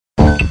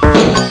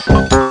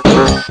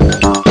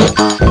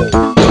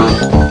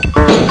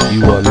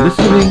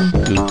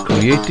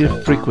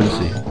Creative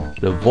Frequency,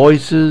 the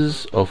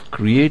voices of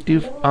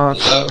creative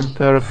arts and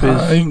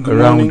therapists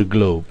around the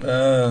globe.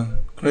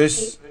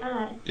 Chris.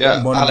 Yeah,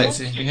 Good morning, Alex,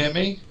 Nancy. can you hear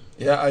me?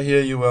 Yeah, I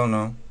hear you well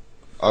now.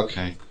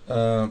 Okay.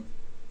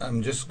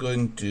 I'm just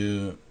going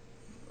to,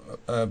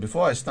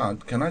 before I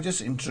start, can I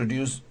just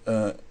introduce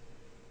to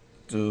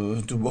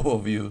both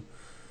of you?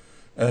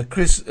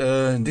 Chris,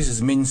 this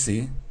is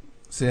Mincy.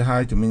 Say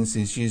hi to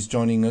Mincy. She's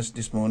joining us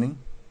this morning.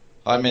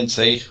 Hi,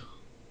 Mincy.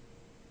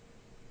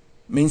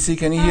 Mincy,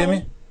 can you hear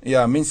me?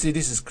 Yeah, Mincy,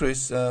 this is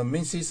Chris.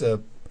 Mincy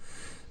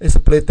is a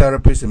play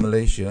therapist in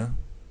Malaysia.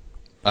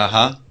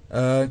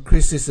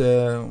 Chris is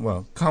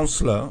a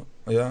counselor,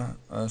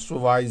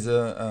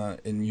 supervisor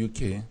in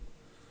UK.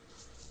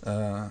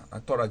 I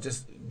thought I'd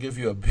just give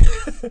you a bit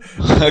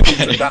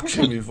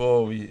introduction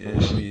before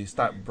we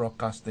start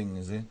broadcasting.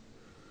 Is it?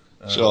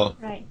 Sure.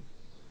 Right.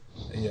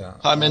 Yeah.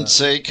 Hi,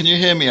 Mincy. Can you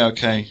hear me?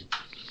 Okay.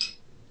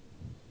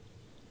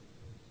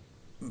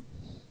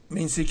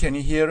 Mincy, can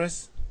you hear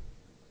us?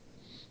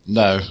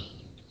 No,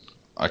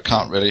 I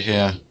can't really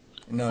hear.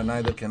 No,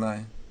 neither can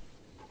I.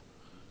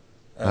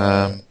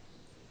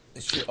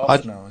 Is she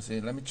off now? See,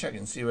 let me check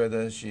and see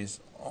whether she's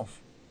off.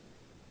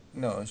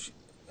 No,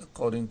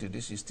 according to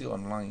this, she's still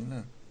online.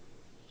 No?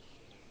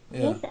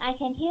 Yeah. Yes, I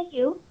can hear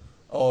you.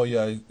 Oh,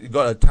 yeah, you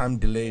got a time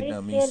delay Very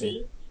now, Mincy.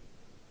 clearly.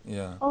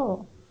 Yeah.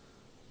 Oh.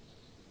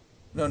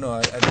 No,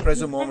 at the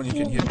present moment you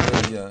can hear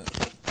clearly. Yeah.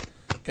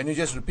 Can you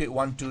just repeat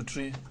 1, 2,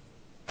 3 at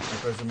the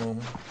present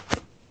moment?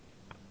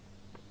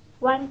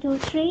 1, 2,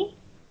 3.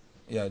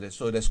 Yeah,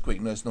 that's quick.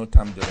 No, there's no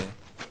time delay.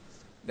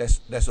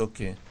 That's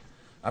okay.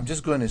 I'm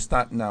just going to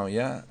start now.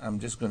 Yeah, I'm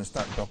just going to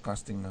start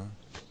broadcasting now.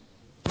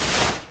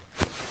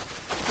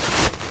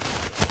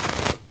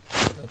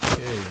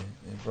 Okay,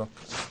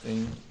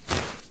 broadcasting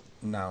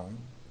now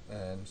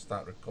and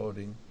start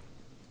recording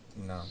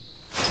now.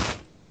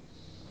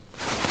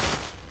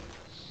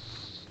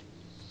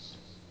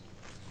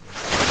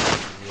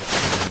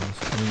 It's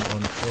coming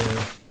on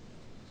air.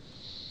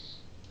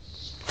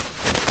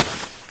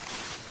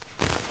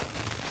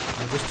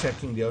 I'm just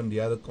checking on the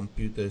other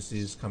computer, see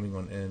it's coming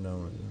on air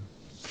now.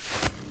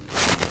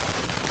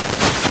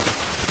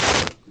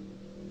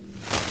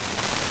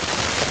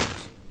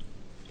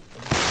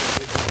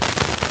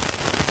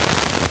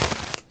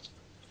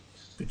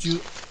 Could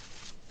you?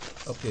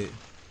 Okay,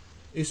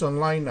 it's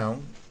online now,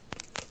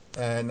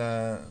 and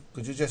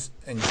could you just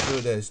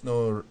ensure there's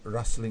no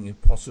rustling if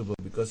possible,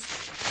 because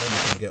then you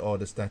can get all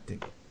the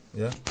static.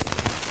 Yeah.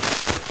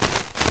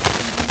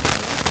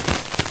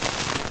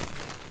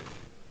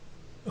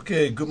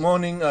 Okay, good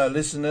morning,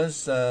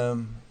 listeners.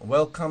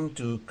 Welcome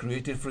to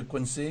Creative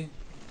Frequency.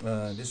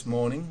 This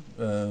morning,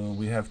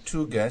 we have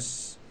two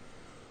guests.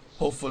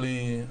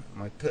 Hopefully,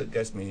 my third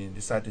guest may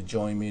decide to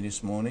join me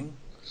this morning.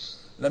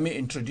 Let me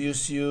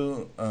introduce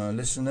you,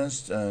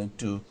 listeners,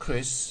 to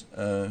Chris.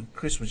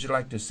 Chris, would you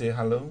like to say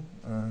hello?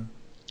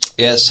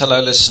 Yes, hello,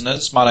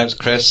 listeners. My name's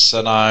Chris,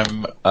 and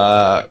I'm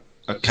a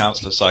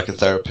counsellor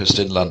psychotherapist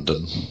in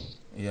London.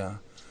 Yeah.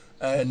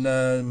 And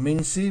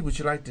Mincy, would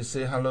you like to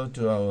say hello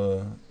to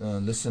our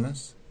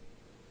listeners?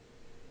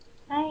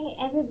 Hi,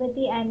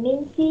 everybody. I'm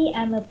Mincy.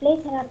 I'm a play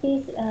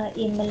therapist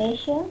in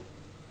Malaysia.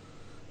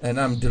 And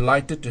I'm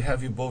delighted to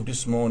have you both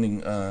this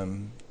morning,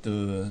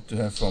 to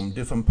have from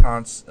different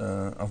parts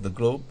of the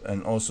globe,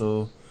 and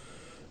also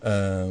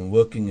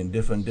working in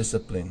different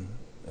discipline,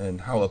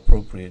 and how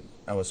appropriate.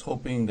 I was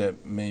hoping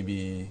that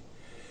maybe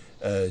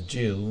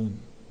Jill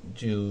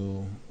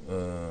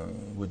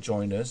would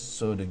join us,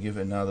 so to give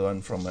another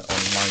one from an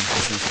online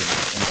position.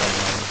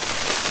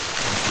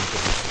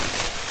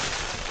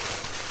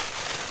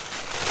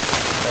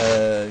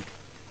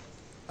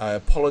 I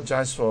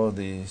apologize for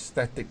the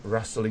static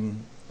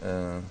rustling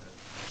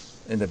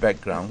in the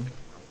background,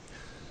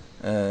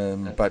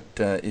 but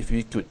if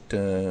we could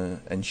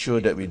ensure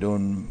that we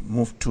don't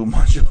move too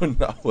much on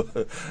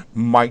our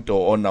mic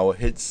or on our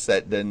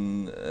headset,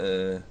 then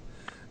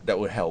that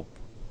would help.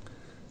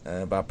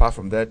 But apart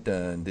from that,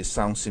 the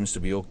sound seems to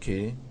be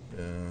okay,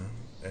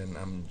 and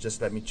I'm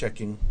just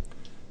checking.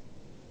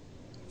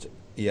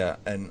 Yeah,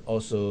 and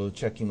also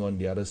checking on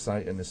the other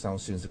side, and the sound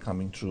seems to be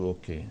coming through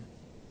okay.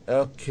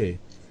 Okay,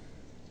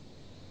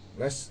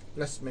 let's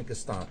make a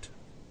start.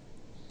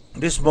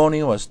 This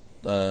morning was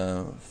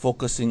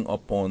focusing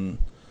upon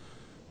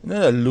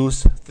a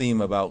loose theme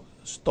about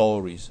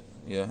stories,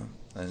 yeah,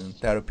 and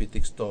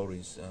therapeutic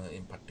stories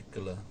in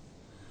particular.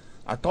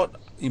 I thought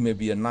it may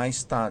be a nice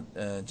start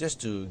just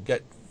to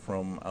get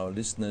from our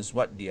listeners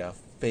what their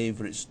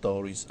favorite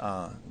stories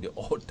are, the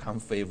all-time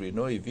favorite.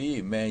 If you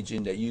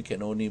imagine that you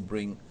can only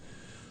bring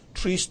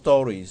 3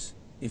 stories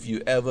if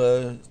you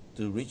ever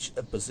to reach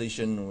a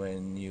position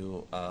when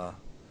you are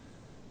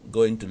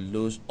going to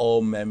lose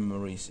all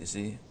memories, you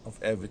see, of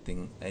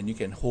everything, and you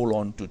can hold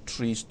on to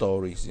 3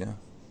 stories, yeah.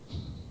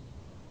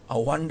 I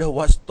wonder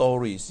what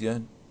stories, yeah,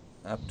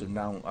 up to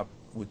now,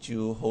 would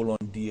you hold on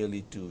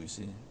dearly to, you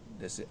see.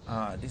 They say,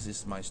 this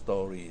is my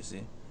story, you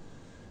see.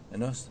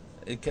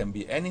 It can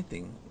be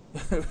anything,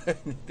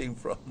 anything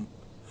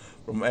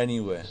from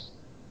anywhere.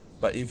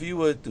 But if you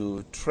were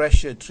to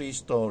treasure 3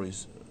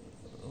 stories,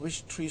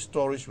 which 3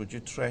 stories would you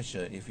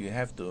treasure if you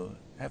have to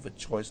have a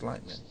choice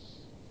like that?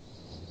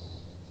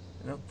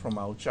 From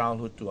our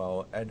childhood to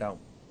our adult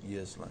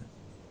years, like.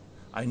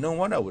 I know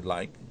what I would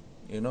like.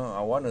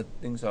 One of the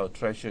things I would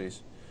treasure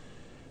is,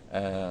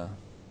 I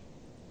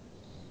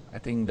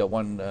think the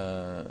one,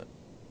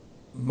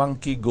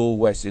 Monkey Go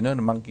West. The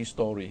monkey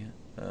story,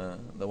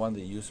 the one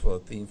they used for a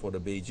theme for the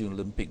Beijing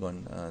Olympic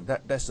one.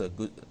 That's a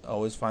good. I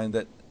always find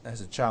that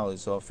as a child,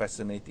 it's all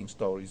fascinating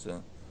stories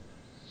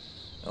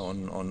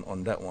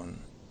on that one.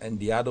 And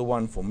the other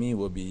one for me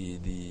will be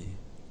the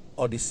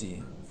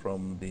Odyssey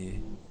from the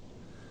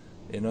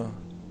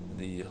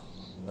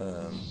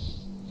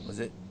was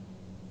it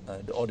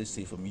the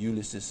Odyssey from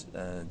Ulysses'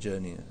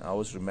 journey. I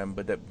always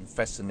remember that, being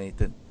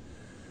fascinated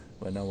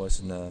when I was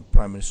in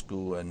primary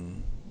school,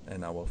 and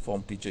our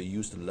form teacher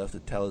used to love to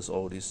tell us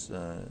all these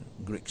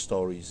Greek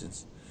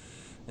stories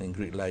and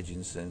Greek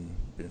legends, and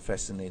been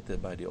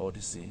fascinated by the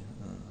Odyssey.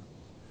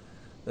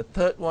 The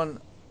third one,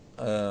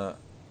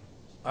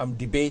 I'm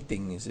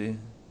debating, you see.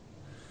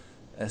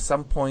 At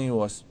some point it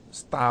was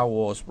Star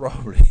Wars,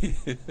 probably.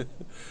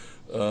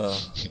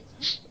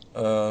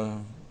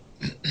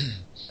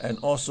 And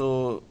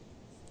also,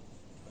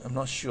 I'm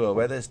not sure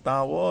whether it's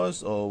Star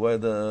Wars or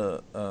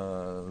whether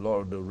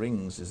Lord of the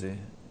Rings, you see.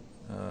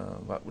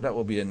 But that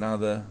will be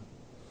another.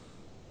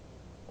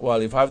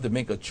 Well, if I have to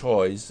make a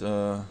choice,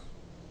 I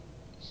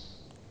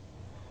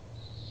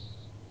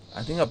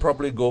think I'll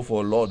probably go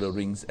for Lord of the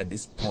Rings at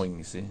this point,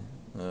 you see.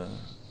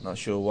 Not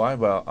sure why,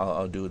 but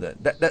I'll do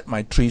that. That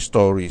my 3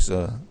 stories.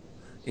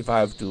 If I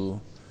have to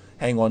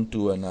hang on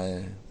to and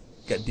I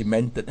get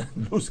demented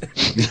and lose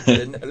everything,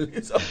 then at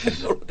least I'll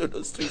hang on to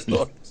those 3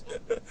 stories.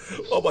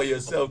 What about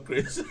yourself,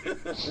 Chris?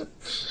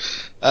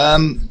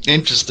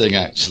 Interesting,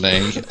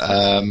 actually.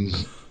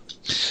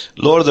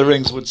 Lord of the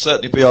Rings would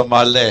certainly be on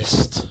my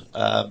list.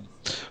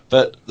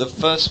 But the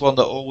first one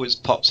that always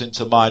pops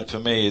into mind for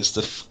me is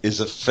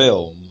a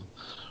film.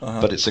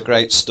 But it's a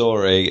great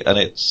story, and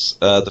it's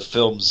the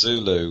film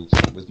Zulu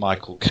with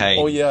Michael Caine.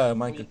 Oh yeah,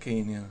 Michael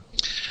Caine, yeah.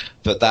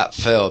 But that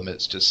film,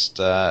 it's just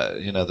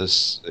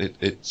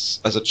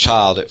it's as a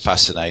child it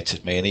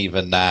fascinated me, and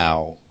even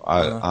now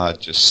I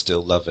just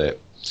still love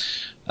it.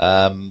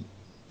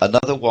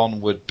 Another one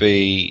would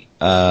be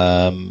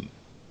some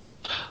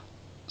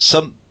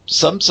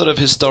sort of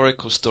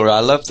historical story.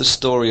 I love the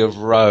story of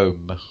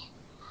Rome,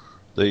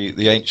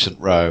 the ancient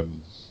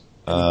Rome.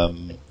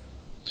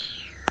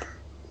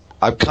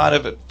 I'm kind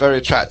of very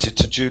attracted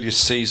to Julius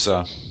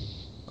Caesar.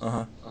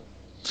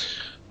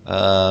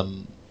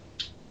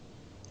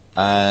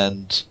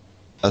 And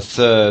a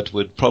third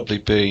would probably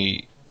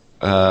be,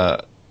 I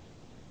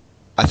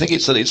think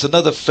it's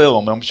another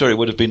film. I'm sure it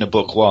would have been a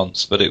book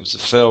once, but it was a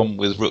film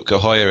with Rutger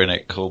Hauer in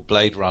it called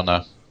Blade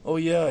Runner. Oh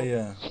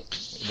yeah.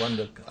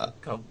 Wonder.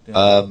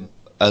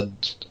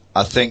 And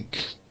I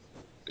think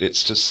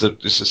it's just an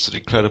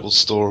incredible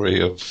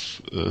story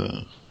of.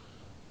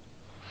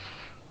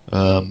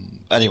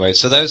 Anyway,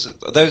 so those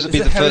would be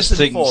the first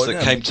things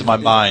that came to my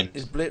mind.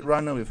 Is Blade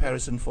Runner with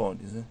Harrison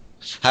Ford, is it?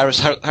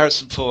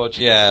 Harrison Ford,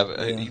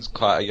 yeah, he's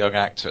quite a young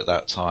actor at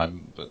that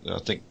time, but I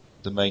think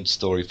the main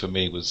story for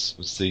me was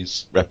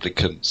these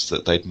replicants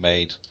that they'd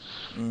made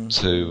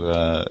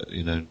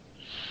to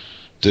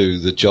do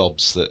the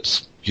jobs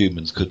that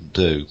humans couldn't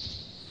do,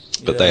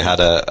 but they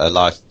had a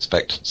life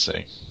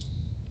expectancy.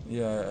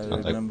 Yeah, I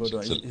remember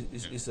that.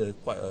 It's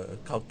quite a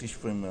cultish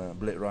film,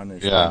 Blade Runner.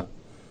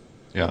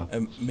 Yeah.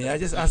 May I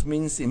just ask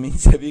Mincy,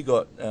 have you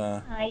got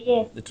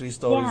yes. the 3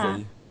 stories?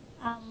 Yeah.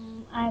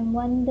 I'm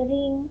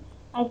wondering,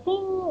 I think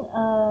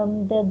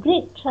the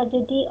Greek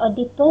tragedy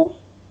Oedipus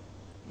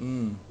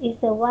is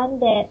the one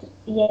that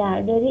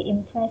really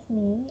impressed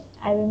me.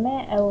 I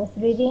remember I was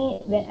reading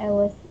it when I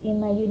was in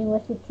my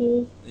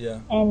university,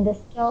 and the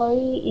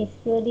story is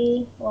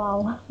really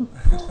wow.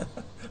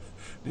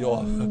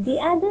 The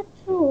other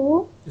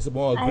 2, it's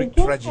more a Greek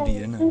tragedy,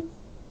 isn't it?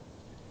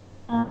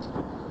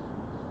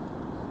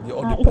 The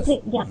Oedipus.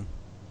 Yeah.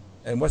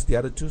 And what's the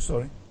other 2?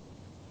 Sorry.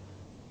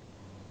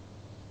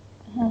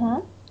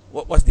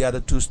 What's the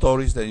other 2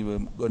 stories that you were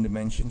going to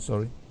mention?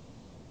 Sorry.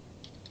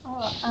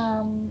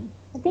 I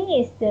think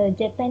it's the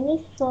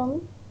Japanese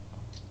film.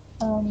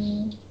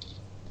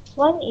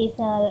 One is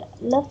a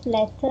love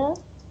letter.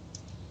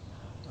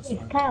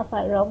 It's kind of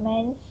a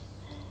romance,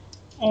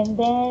 and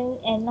then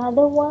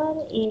another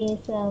one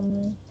is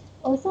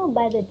also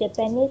by the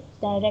Japanese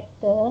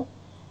director.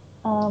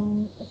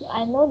 So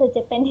I know the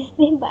Japanese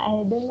name, but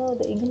I don't know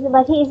the English.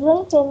 But he is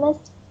very famous.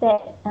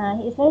 That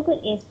he's very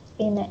good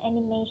in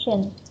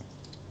animation.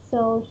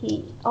 So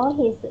all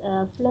his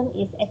film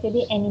is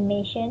actually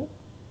animation.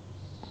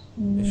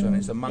 Which one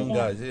is a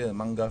manga? Is it a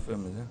manga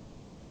film? Is it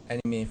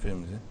anime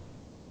film? Is it?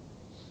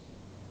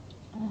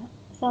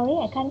 Sorry,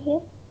 I can't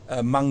hear.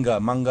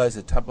 Manga is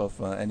a type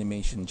of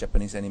animation,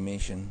 Japanese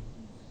animation.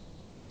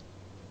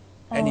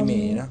 Anime,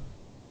 you know.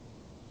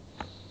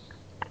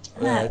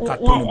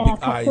 Cartoon with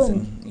big eyes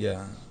and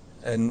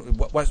And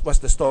what's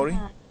the story?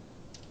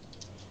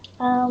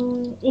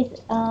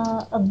 It's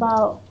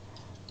about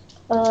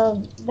a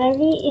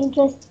very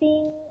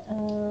interesting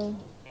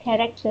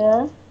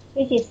character,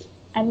 which is,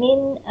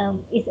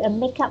 is a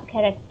makeup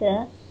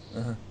character.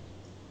 Uh-huh.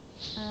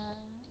 Oh,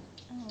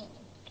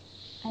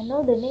 I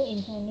know the name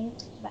in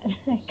Chinese, but I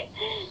don't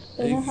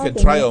You know how can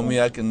to try on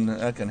mention.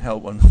 me. I can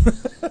help one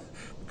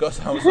because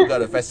I also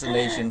got a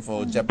fascination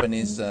for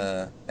Japanese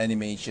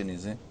animation.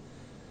 Is it?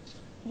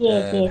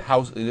 Yes, yes.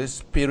 How it is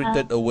Uh,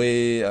 Spirited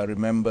Away. I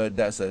remember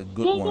that's a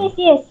good yes, yes, one.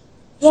 yes.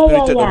 Yeah, yeah,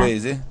 Spirited yeah. Away,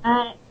 is it?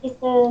 It's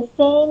the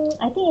same.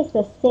 I think it's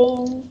the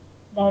same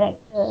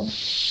director.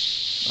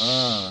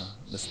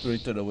 The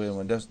Spirited Away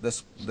one.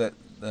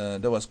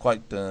 That was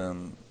quite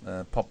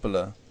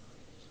popular.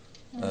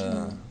 Uh,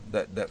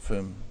 Mm-hmm. that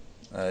film.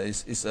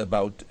 It's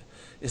about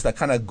it's that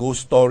kind of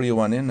ghost story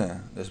one, in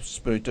the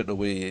Spirited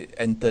Away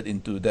entered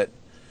into that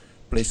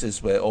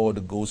places where all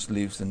the ghosts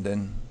lives, and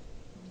then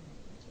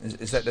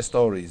is that the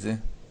story? Is it?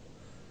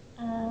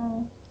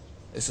 Uh,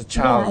 It's a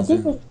child, yeah, is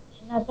it? this is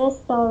another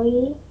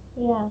story.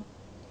 Yeah.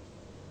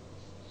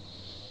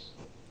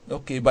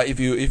 Okay, but if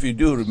you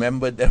do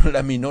remember, then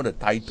let me know the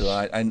title.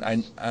 I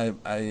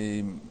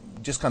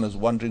just kind of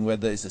wondering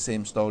whether it's the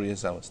same story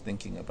as I was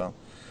thinking about.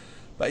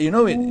 But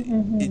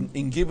Mm-hmm.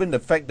 in given the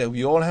fact that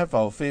we all have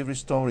our favorite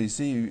stories,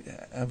 see,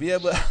 have we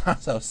ever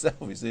asked ourselves,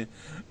 you see,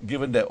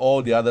 given that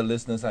all the other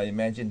listeners, I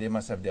imagine they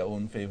must have their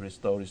own favorite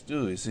stories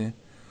too, you see,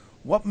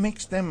 what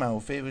makes them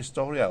our favorite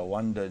story? I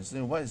wonder. You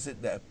see, what is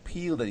it, the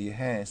appeal that it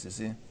has? You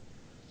see,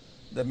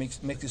 that makes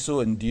it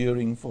so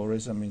endearing for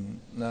us. I mean,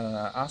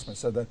 I ask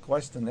myself that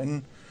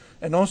question,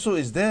 and also,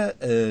 is there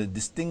a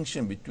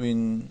distinction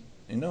between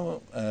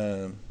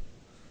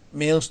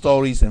male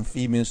stories and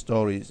female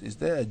stories? Is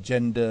there a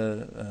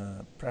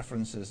gender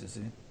preferences? You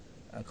see,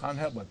 I can't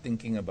help but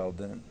thinking about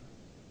that.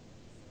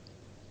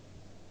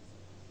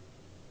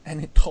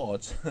 Any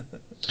thoughts?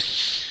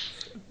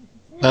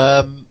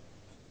 Um,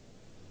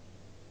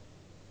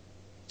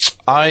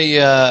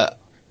 I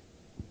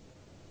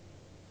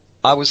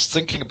I was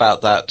thinking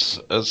about that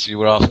as you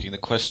were asking the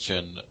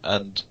question,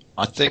 and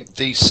I think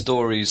these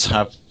stories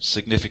have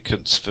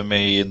significance for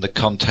me in the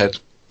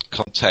context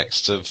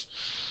of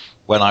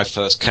when I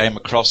first came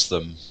across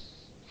them.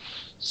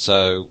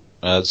 So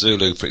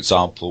Zulu, for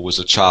example, was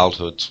a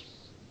childhood,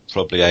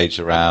 probably age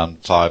around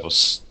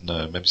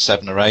no, maybe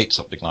 7 or 8,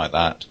 something like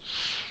that.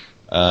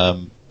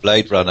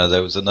 Blade Runner, it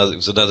was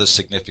another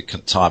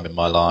significant time in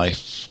my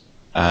life,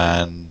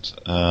 and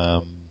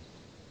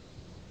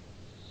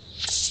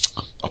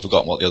I've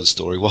forgotten what the other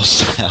story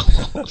was now.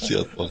 What's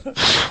the other one?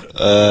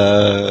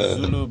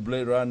 Zulu,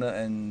 Blade Runner,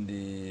 and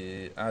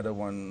the other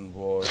one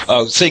was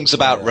Things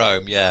about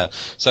Rome, yeah.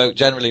 So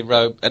generally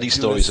Rome, any Julius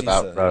stories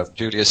about Caesar. Rome.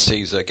 Julius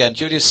Caesar. Again,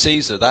 Julius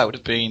Caesar, that would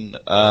have been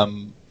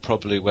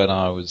probably when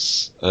I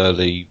was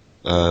early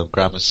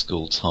grammar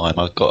school time.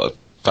 I've got a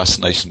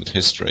fascination with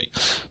history.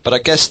 But I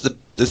guess the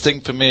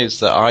thing for me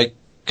is that I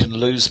can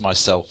lose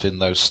myself in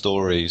those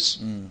stories.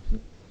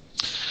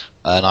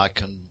 And I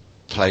can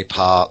play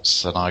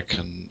parts,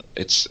 and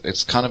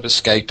it's kind of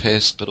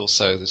escapist, but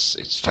also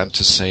it's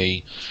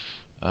fantasy.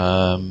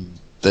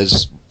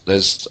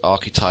 There's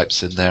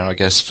archetypes in there, I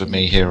guess, for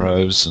me,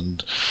 heroes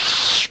and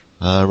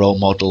role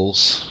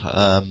models,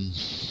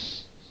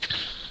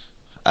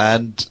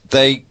 and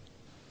the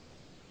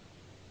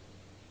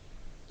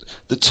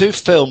two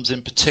films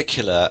in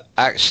particular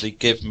actually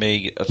give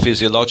me a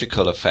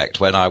physiological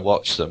effect when I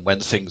watch them, when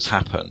things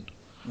happen.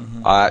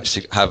 I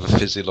actually have a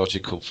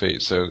physiological feel,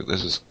 so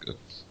there's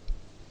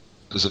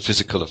a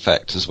physical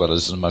effect as well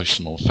as an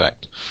emotional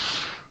effect.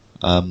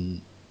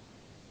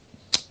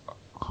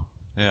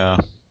 Yeah.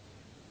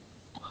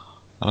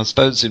 And I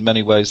suppose in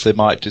many ways they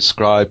might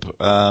describe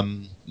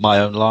my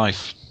own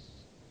life.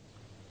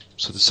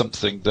 So there's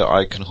something that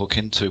I can hook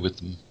into with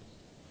them.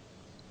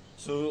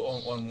 So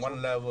on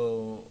one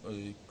level,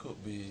 it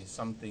could be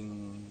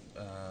something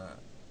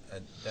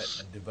at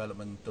that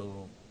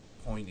developmental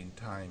point in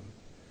time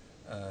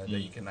that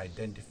you can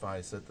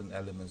identify certain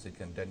elements you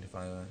can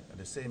identify. At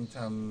the same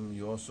time,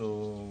 you're also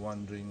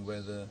wondering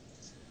whether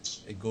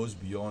it goes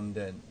beyond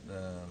that.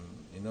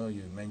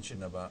 You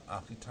mentioned about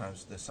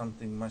archetypes. There's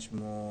something much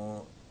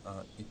more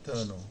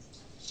eternal.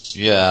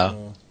 Yeah.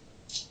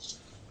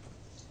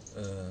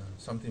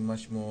 Something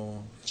much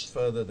more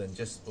further than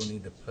just only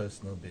the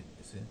personal bit,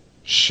 you see.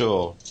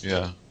 Sure,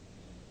 yeah.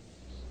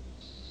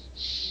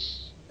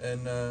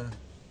 And I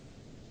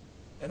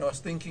was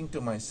thinking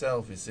to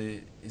myself, you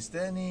see, is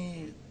there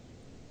any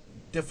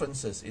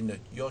differences in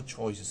your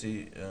choice, you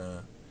see?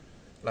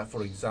 Like,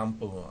 for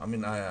example, I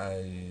mean,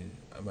 I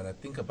when I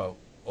think about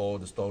all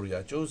the story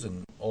I've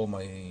chosen, all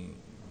my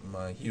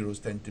heroes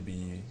tend to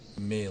be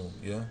male,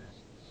 yeah?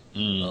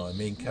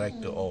 Main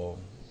character or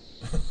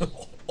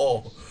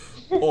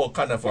or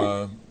kind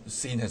of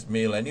seen as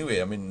male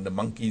anyway. I mean, the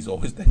monkeys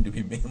always tend to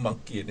be male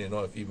monkey and they're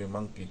not a female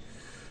monkey.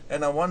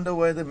 And I wonder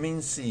whether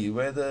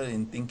whether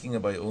in thinking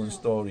about your own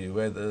story,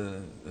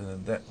 whether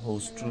that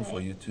holds true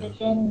for you The too.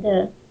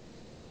 gender.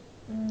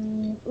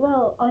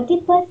 Well,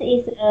 Oedipus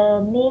is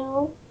a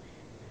male.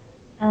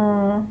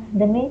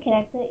 The main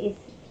character is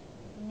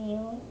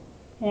male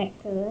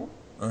character.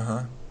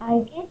 I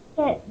guess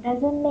that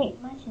doesn't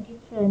make much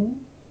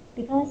difference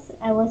because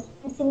I was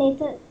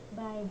fascinated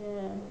by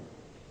the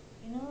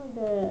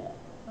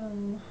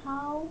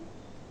how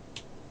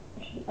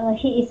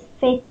he is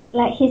fate,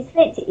 like his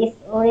fate is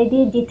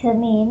already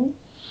determined,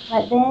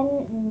 but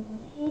then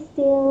he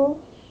still,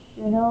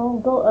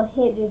 go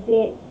ahead with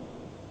it,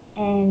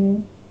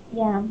 and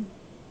yeah,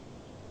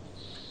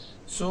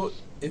 So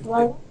if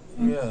well,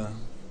 yeah,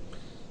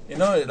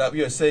 like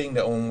we were saying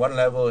that on one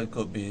level it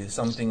could be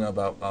something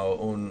about our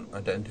own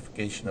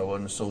identification, our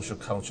own social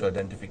cultural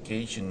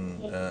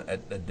identification yes, at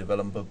a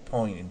development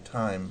point in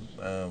time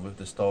with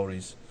the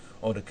stories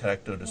or the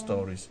character of the yeah,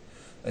 stories,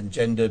 and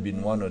gender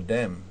being one of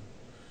them.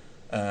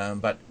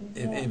 But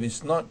yeah, if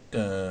it's not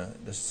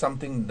there's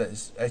something that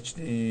is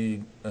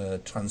actually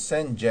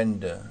transcend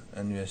gender,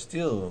 and we are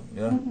still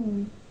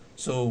mm-hmm,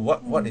 so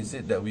what mm, is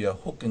it that we are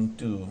hooked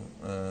into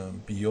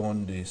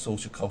beyond the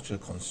social cultural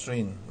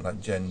constraint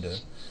like gender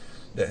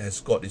that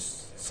has got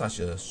such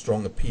a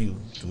strong appeal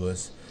to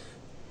us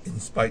in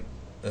spite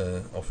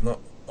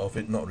of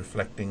it not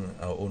reflecting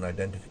our own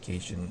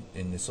identification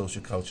in the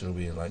social cultural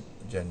way like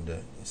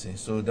gender, you see.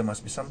 So there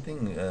must be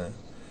something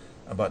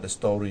about the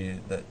story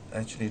that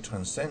actually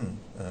transcend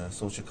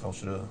social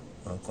cultural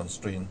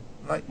constraint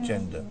like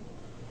gender,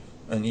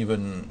 mm, and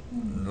even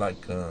mm,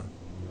 like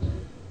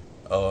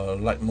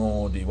like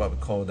more the what we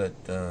call that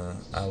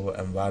our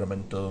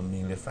environmental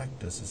media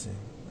factors, you see.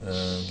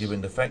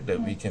 Given the fact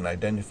that we mm, can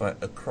identify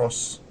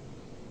across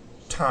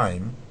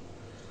time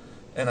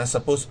and I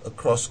suppose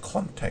across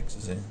context,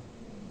 you see.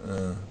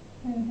 Uh,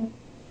 mm-hmm.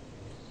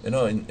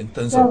 in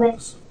terms Well, of when,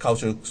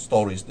 cultural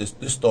stories, this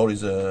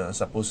stories are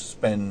supposed to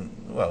span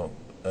well.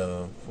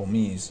 For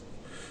me, is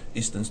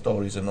Eastern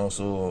stories and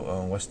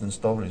also Western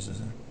stories, you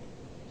see.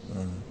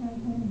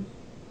 mm-hmm.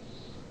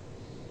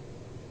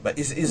 But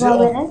is it Well,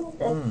 when all? I was a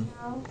Mm,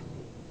 child,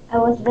 I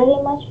was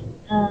very much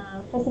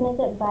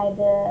fascinated by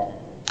the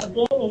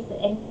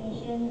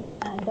animation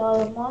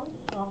Doraemon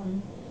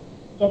from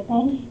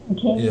Japan,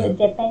 again yeah, the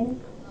Japan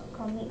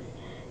comics,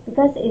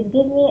 because it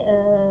gave me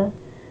a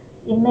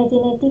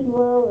imaginative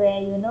world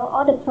where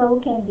all the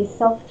problem can be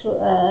solved through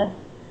a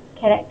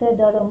character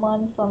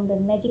Doraemon from the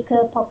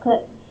magical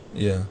pocket,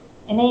 yeah,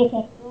 and then you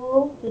can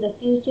go to the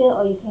future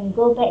or you can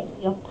go back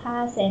to your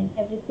past and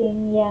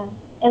everything. Yeah,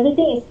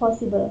 everything is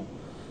possible.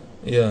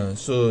 yeah.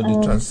 So the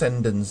Um,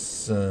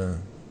 transcendence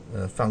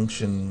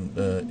function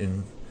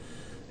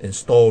in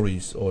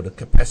stories, or the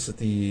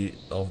capacity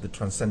of the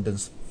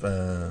transcendence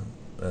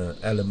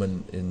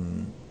element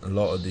in a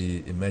lot of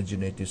the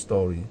imaginative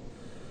story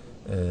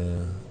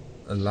uh,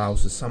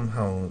 allows us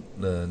somehow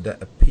that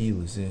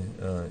appeal, you see,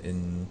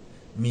 in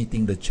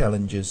meeting the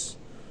challenges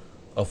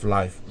of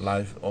life.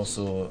 Life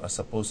also, I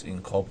suppose,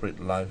 incorporate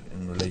life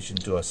in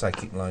relation to our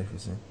psychic life, you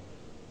see.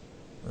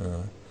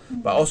 Uh,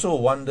 but also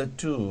wonder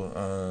too.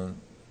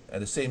 At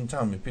the same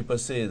time, if people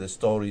say the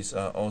stories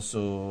are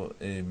also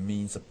a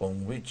means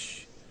upon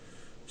which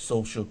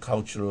social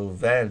cultural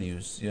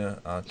values, yeah,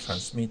 are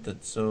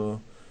transmitted.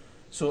 So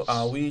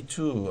are we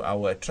too?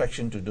 Our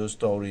attraction to those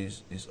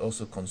stories is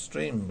also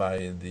constrained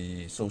by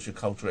the social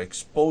cultural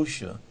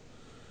exposure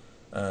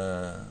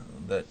uh,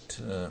 that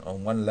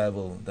on one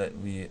level that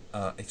we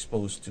are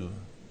exposed to.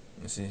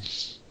 You see.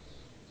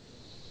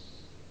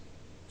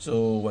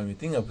 So when we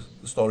think of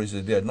stories,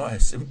 they are not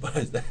as simple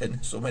as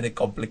that. So many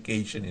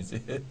complications. You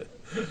see,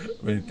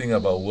 when you think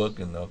about work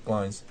and our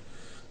clients,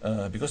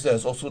 because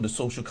there's also the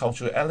social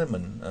cultural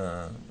element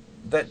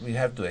that we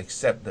have to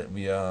accept that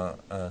we are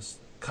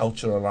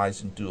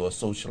culturalized into or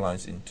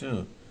socialized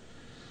into.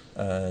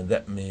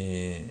 That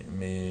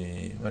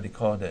may what do you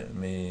call that,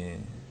 may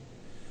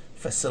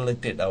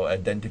facilitate our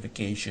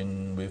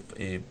identification with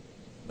a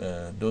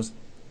those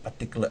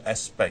particular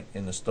aspect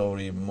in the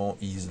story more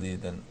easily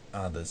than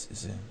others. You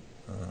see,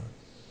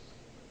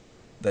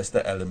 that's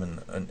the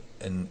element, and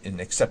in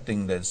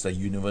accepting there's a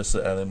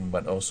universal element,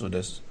 but also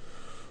there's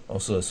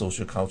also a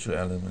social cultural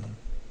element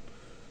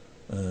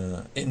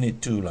in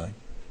it too, like.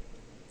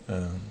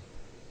 Um,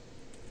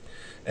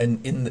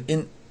 and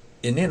in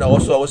it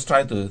also I was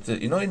trying to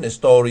in the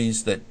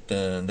stories that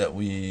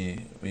we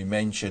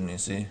mentioned, you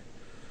see,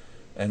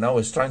 and I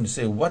was trying to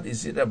say what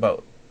is it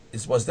about,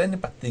 was there any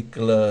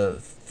particular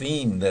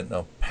theme that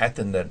or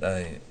pattern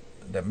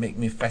that make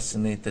me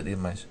fascinated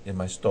in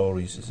my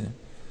stories, you see.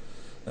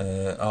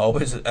 I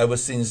always ever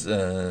since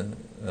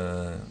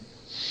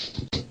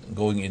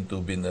going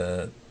into being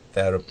a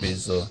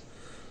therapist, or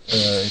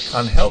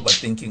can't help but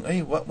thinking,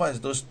 hey, what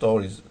is those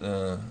stories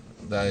that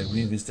I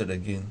revisited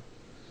again.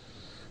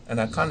 And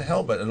I can't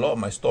help but a lot of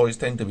my stories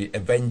tend to be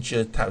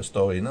adventure type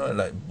story,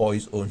 like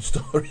boys' own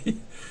story.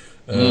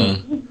 uh,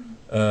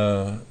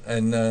 Mm.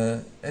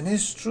 and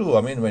it's true.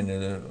 I mean,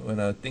 when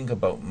I think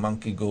about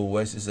Monkey Go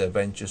West, is an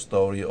adventure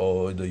story,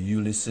 or the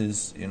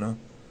Ulysses,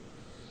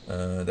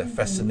 that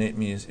fascinate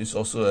me. Is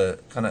also a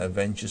kind of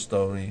adventure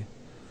story.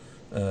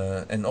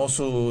 And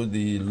also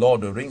the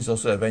Lord of the Rings,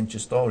 also adventure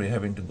story,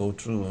 having to go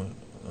through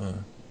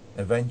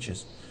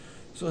adventures.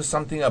 So it's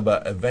something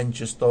about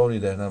adventure story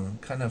that I'm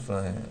kind of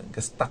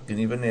get stuck in,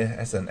 even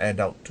as an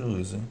adult too,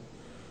 isn't it?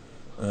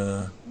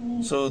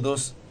 So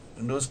those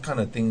kind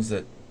of things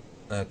that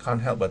I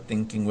can't help but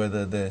thinking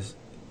whether there's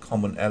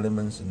common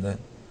elements in that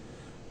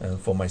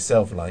for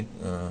myself, like.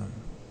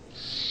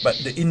 But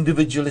the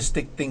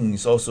individualistic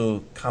things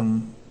also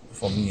come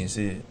for me. You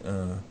see,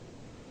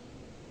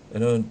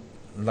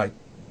 like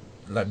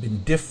being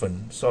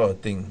different sort of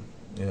thing.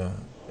 Yeah,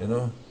 you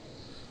know.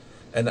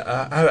 And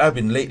I've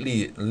been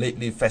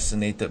lately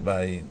fascinated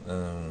by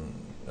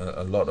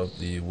a lot of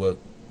the work,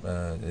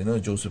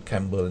 Joseph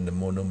Campbell and the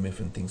monomyth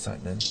and things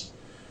like that.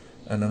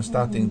 And I'm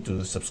starting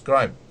to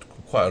subscribe to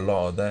quite a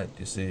lot of that,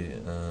 you see,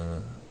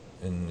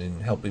 in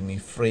helping me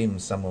frame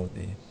some of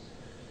the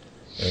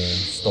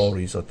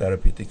stories or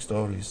therapeutic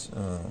stories,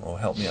 or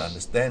help me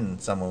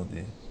understand some of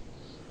the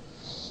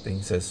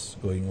things that's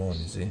going on,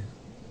 you see.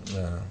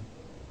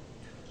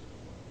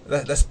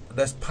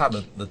 That's part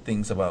of the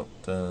things about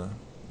the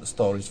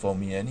stories for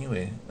me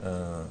anyway,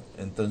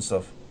 in terms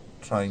of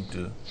trying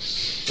to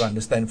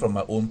understand from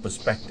my own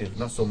perspective,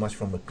 not so much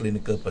from a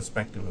clinical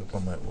perspective, but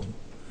from my own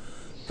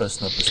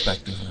personal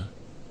perspective.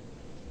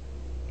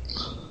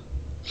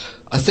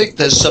 I think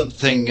there's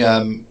something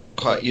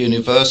quite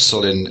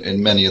universal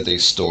in many of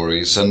these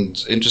stories,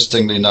 and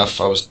interestingly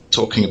enough, I was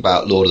talking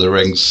about Lord of the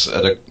Rings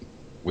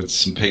with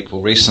some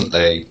people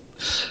recently,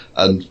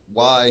 and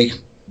why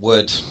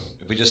would,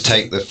 if we just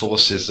take the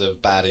forces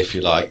of bad, if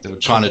you like, they were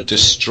trying to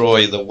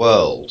destroy the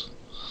world,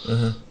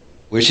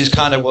 which is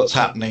kind of what's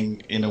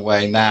happening in a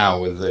way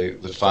now with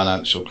the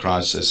financial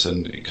crisis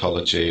and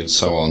ecology and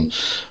so on.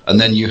 And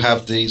then you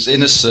have these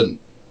innocent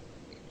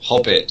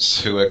hobbits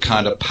who are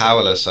kind of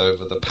powerless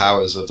over the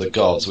powers of the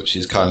gods, which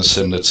is kind of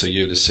similar to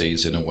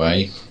Ulysses in a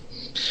way,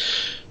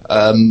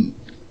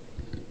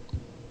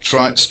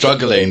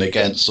 struggling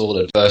against all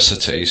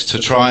adversities to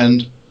try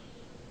and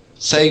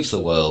save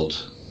the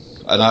world.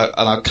 And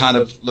I kind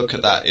of look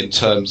at that in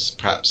terms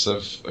perhaps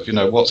of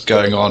what's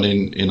going on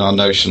in our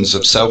notions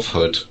of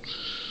selfhood.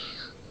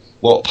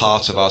 What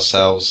part of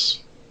ourselves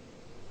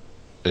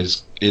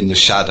is in the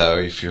shadow,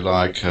 if you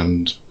like,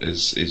 and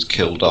is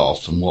killed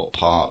off, and what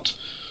part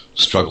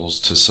struggles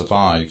to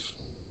survive.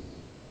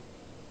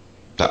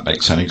 If that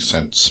makes any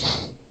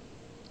sense.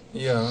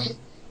 Yeah.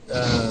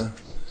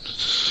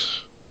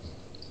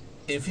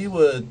 If you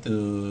were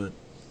to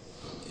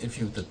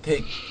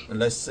take,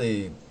 let's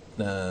say,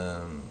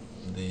 the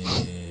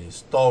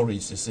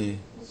stories, you see,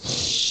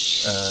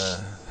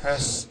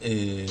 has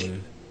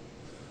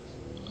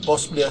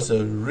possibly as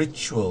a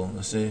ritual,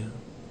 you see,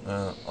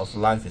 of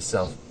life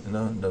itself,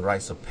 the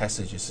rites of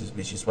passage,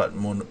 which is where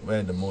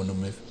the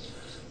monomyth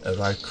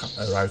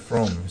arrive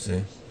from, you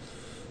see,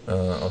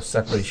 of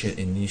separation,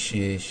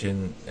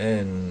 initiation,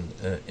 and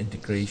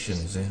integration,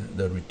 you see,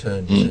 the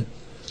return, you see.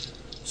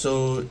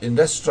 So in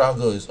that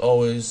struggle is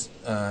always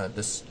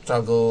the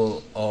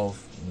struggle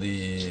of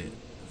the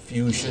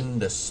fusion,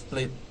 the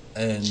split,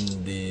 and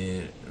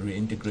the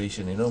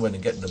reintegration. When you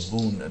get the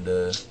boon,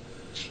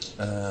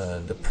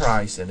 the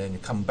prize, and then you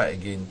come back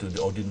again to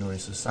the ordinary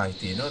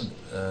society.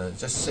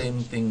 Just same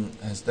thing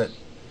as that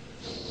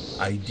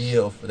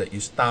idea of that you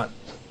start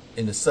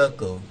in a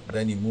circle,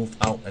 then you move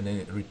out, and then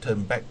it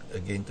return back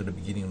again to the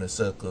beginning of the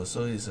circle.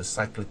 So it's a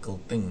cyclical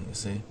thing, you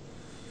see.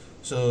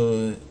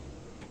 So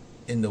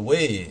in the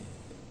way,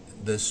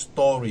 the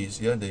stories,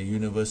 the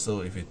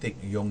universal, if you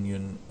take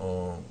Jungian,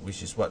 or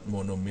which is what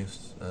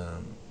monomyths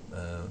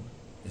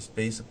is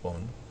based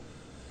upon,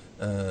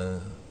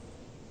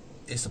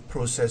 it's a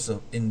process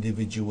of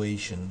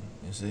individuation,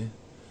 you see.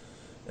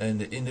 And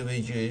the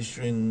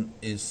individuation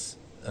is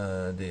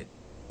the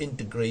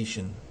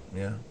integration,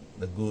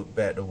 the good,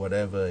 bad, or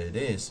whatever it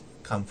is,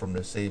 come from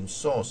the same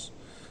source.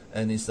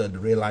 And it's the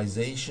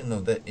realization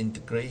of that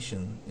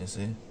integration, you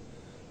see,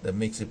 that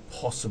makes it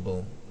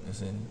possible, you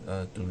see,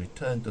 to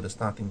return to the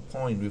starting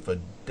point with a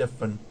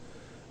different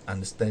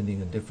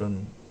understanding, a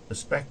different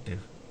perspective,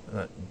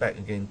 back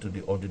again to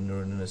the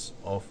ordinariness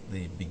of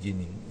the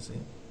beginning, you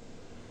see.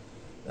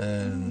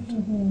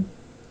 And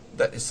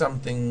that is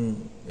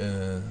something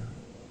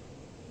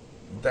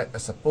that I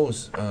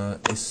suppose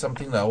is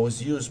something that I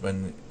always use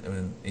when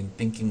in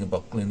thinking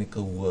about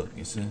clinical work,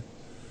 you see.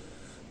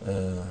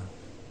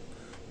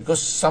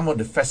 Because some of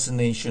the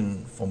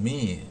fascination for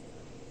me,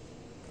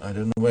 I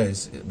don't know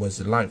was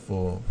it like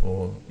for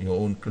your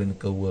own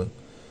clinical work,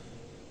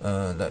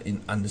 that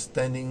in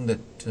understanding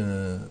that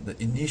the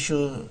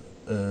initial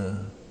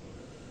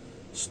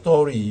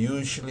story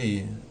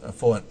usually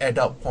for an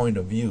adult point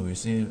of view, you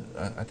see,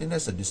 I think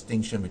there's a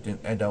distinction between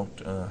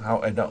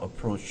how adult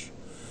approach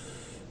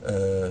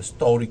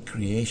story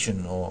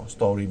creation or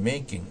story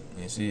making,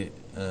 you see,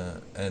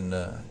 and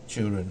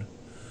children.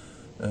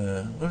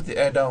 With the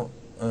adult,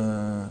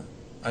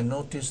 I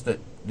noticed that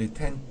they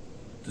tend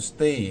to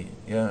stay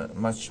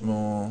much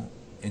more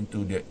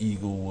into their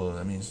ego world.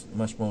 I mean, it's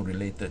much more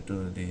related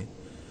to the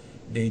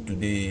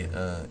day-to-day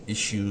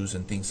issues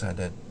and things like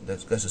that.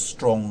 There's a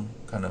strong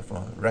kind of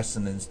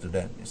resonance to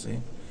that, you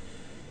see.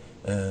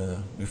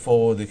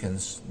 Before they can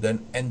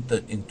then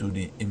enter into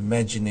the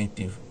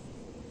imaginative,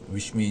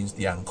 which means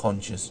the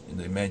unconscious.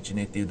 The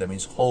imaginative, that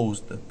means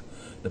holds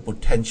the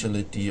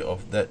potentiality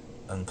of that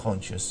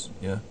unconscious,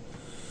 yeah.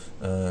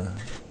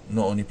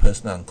 Not only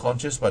personal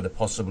unconscious, but the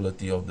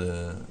possibility of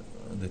the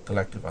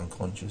collective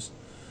unconscious.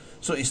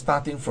 So it's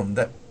starting from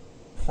that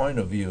point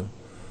of view.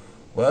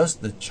 Whereas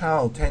the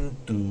child tend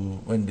to,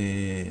 when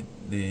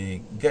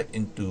they get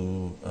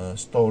into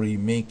story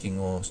making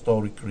or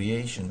story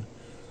creation,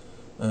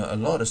 a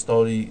lot of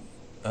story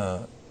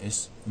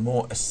is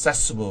more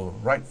accessible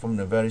right from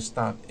the very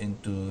start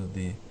into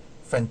the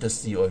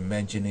fantasy or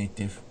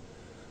imaginative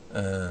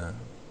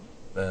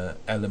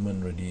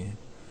element already.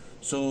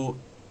 So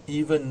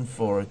even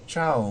for a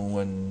child,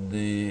 when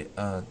they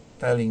are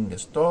telling the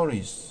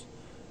stories,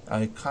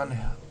 I can't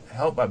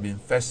help but being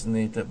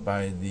fascinated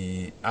by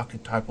the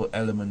archetypal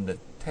element that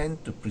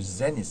tend to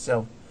present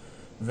itself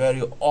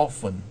very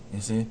often,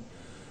 you see,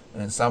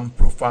 and some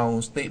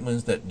profound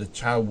statements that the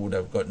child would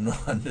have got no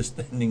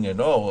understanding at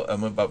all,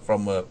 but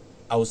from a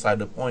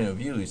outsider point of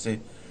view, you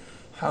see,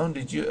 how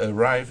did you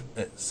arrive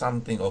at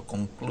something or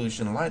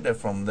conclusion like that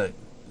from the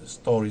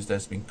stories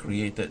that's been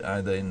created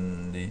either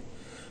in the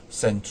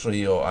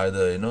century or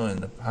either, in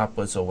the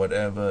Harpers or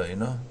whatever,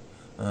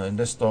 in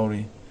the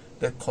story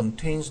that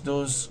contains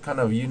those kind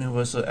of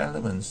universal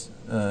elements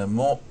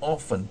more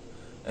often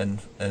and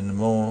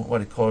more, what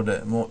they call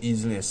that, more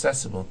easily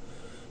accessible,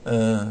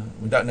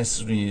 without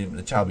necessarily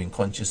the child being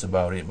conscious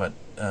about it, but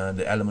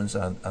the elements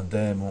are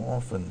there more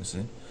often, you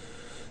see.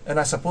 And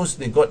I suppose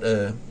they got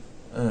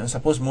I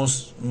suppose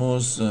most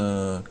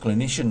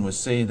clinicians would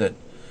say that,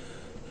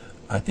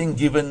 I think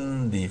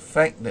given the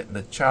fact that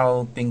the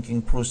child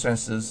thinking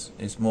processes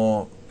is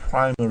more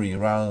primary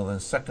rather than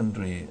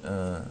secondary,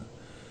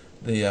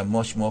 they are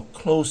much more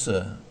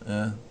closer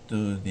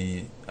to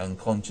the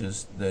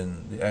unconscious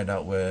than the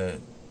adult, where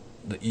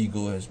the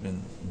ego has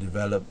been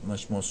developed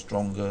much more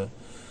stronger,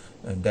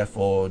 and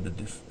therefore the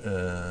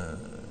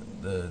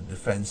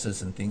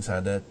defenses and things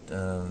like that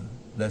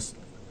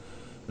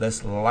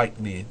less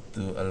likely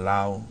to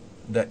allow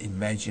that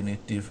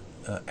imaginative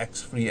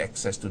free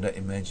access to that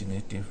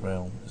imaginative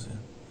realm.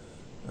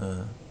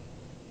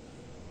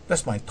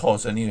 That's my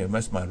thoughts anyway.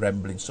 That's my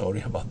rambling.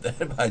 Sorry about that.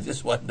 But I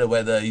just wonder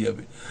whether you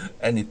have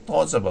any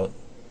thoughts about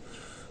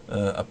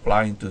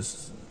applying to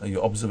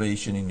your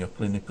observation in your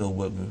clinical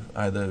work with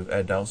either with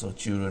adults or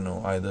children,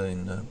 or either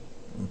in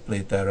play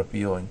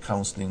therapy or in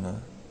counseling,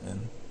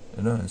 and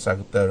in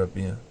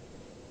psychotherapy.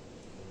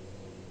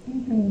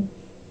 Mm-hmm.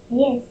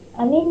 Yes,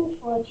 I mean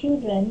for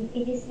children,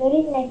 it is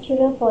very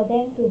natural for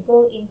them to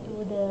go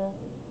into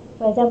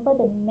for example,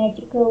 the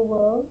magical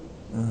world.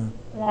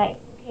 Like,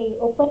 okay, you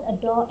open a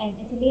door and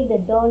actually the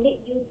door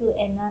leads you to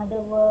another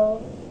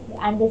world, the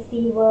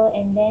undersea world,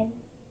 and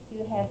then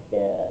you have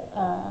the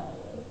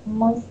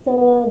monster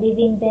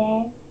living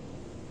there.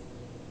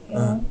 You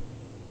know,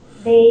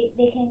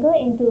 they can go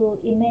into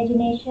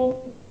imagination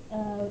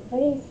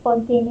very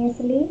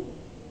spontaneously,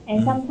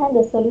 and sometimes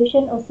the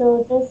solution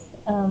also just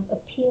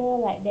appear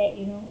like that.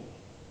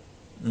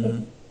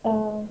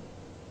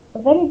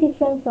 It's very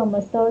different from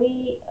a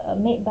story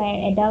made by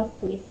an adult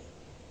with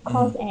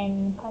cause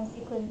and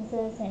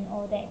consequences and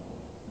all that.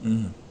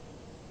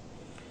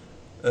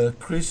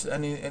 Chris,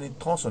 any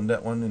thoughts on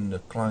that one in the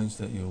clients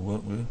that you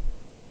work with?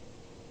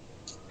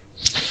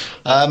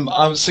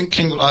 I was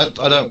thinking, I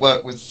don't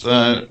work with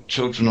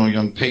children or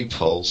young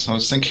people, so I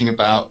was thinking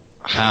about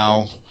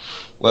how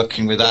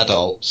working with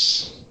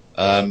adults,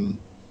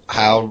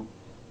 how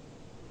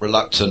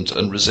reluctant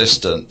and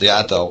resistant the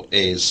adult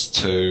is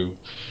to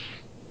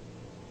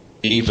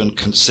even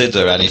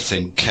consider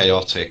anything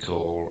chaotic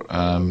or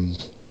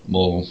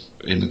more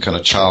in the kind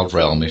of child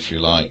realm, if you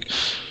like.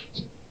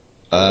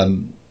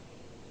 I'm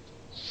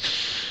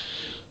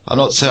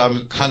not saying,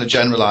 I'm kind of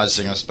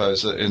generalizing, I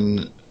suppose,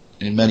 in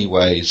many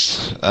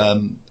ways.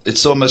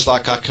 It's almost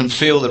like I can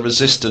feel the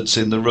resistance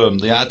in the room.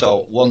 The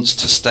adult wants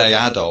to stay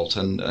adult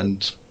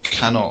and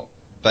cannot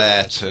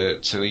bear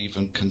to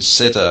even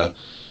consider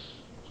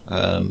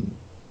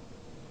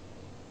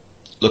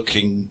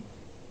looking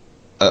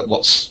at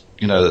what's,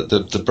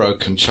 the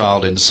broken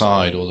child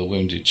inside or the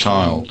wounded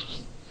child.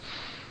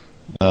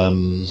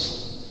 And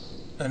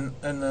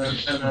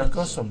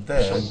because of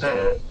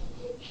that,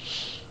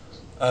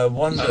 I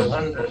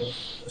wonder.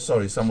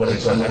 Sorry, somebody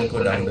got an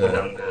echo down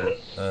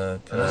there.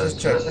 Can I just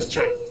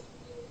check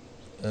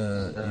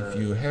if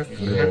you have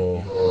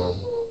your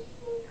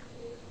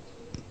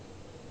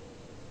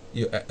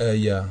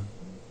yeah?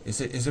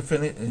 Is it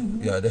finished?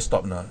 Yeah, that's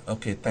stopped now.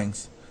 Okay,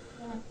 thanks.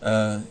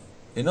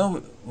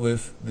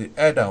 With the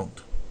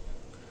adult,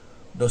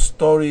 the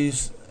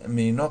stories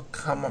may not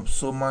come up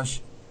so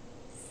much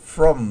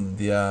from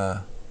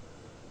their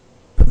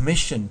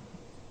permission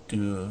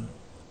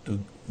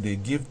they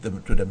give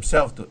them to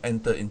themselves to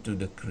enter into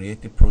the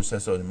creative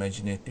process or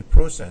imaginative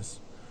process.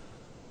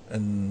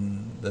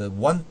 And the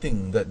one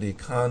thing that they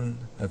can't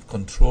have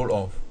control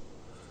of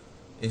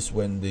is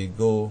when they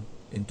go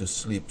into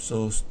sleep.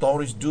 So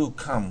stories do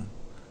come,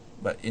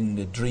 but in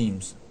the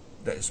dreams,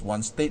 that is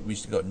one state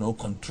which they got no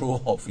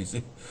control of, you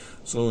see.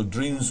 So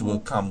dreams will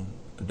come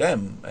to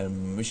them,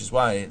 and which is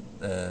why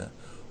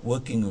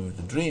working with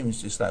the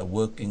dreams is like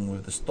working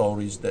with the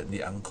stories that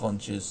the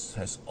unconscious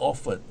has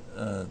offered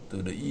to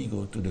the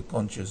ego, to the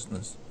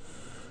consciousness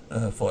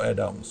for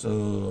adults.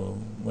 So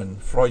when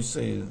Freud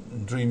say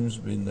dreams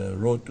been the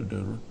road to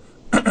the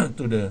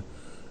to the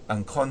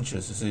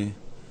unconscious, you see,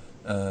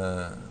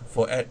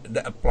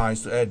 that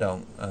applies to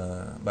adult,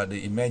 but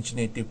the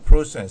imaginative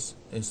process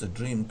is a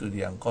dream to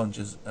the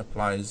unconscious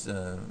applies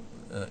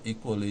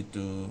equally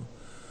to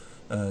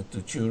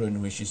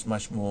children, which is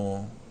much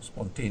more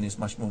spontaneous,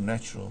 much more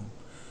natural.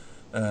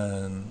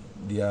 And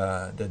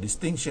the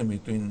distinction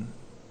between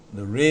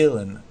the real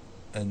and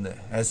the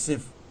as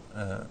if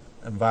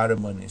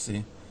environment, you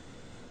see,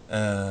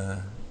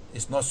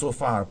 it's not so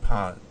far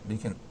apart. They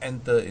can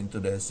enter into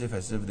the as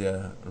if they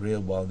are real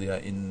while they are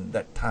in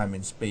that time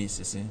and space,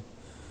 you see.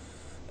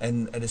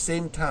 And at the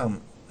same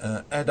time,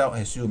 adult,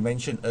 as you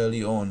mentioned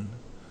early on,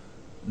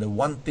 the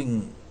one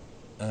thing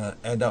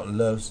adult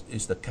loves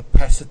is the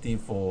capacity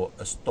for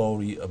a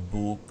story, a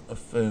book, a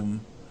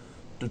film,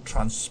 to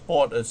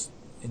transport us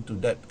into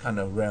that kind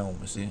of realm,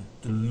 you see,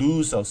 to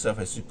lose ourselves,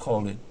 as you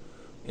call it,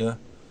 yeah,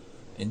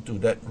 into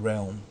that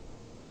realm.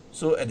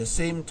 So at the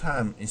same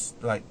time, it's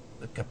like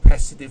the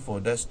capacity for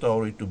that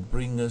story to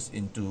bring us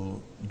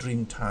into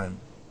dream time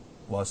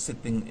while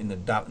sitting in the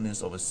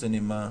darkness of a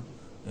cinema,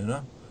 you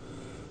know,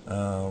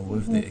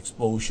 with the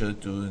exposure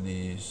to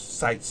the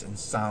sights and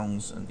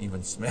sounds and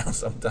even smells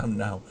sometimes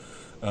now,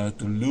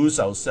 to lose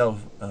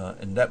ourselves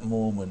in that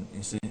moment,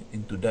 you see,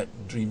 into that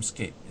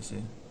dreamscape, you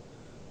see.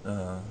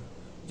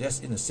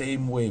 Just in the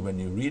same way, when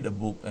you read a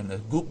book, and a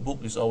good book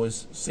is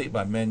always said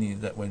by many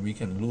that when we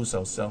can lose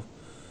ourselves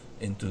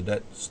into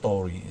that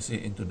story, you see,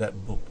 into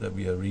that book that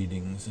we are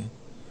reading, you see.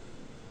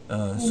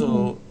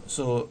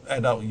 So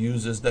adult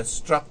uses that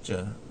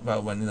structure,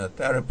 but when in a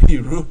therapy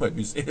room, when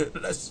we say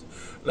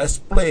let's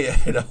play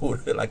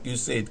adult, like you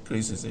said,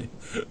 Chris, you see,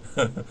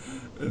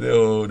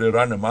 they'll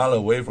run a mile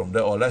away from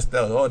that, or let's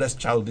tell, oh, that's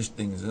childish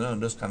things, you know,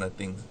 those kind of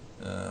things.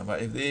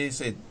 But if they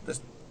say,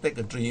 let's take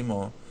a dream,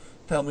 or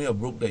tell me a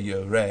book that you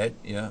have read,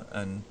 yeah,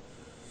 and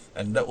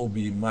that will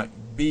might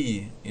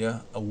be, yeah,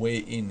 a way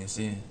in, you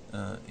see,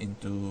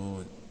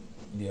 into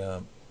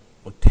their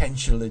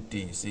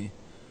potentiality, you see,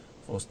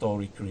 for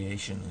story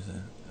creation.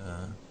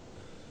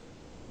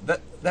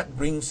 That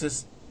brings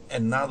us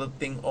another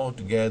thing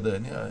altogether.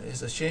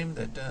 It's a shame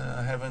that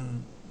I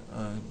haven't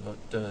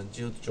got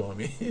Jill to join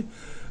me.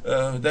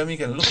 Then we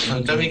can look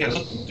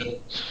into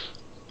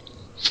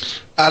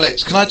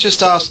Alex, can I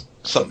just ask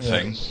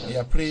something?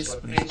 Yeah, please.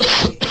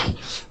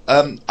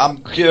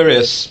 I'm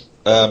curious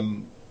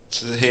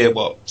to hear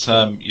what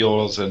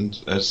yours and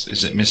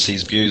is it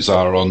Missy's views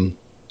are on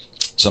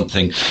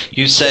something.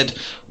 You said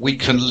we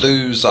can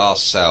lose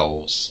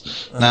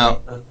ourselves.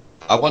 Now,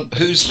 I want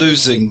who's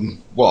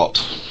losing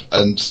what,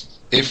 and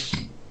if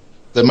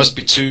there must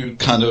be two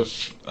kind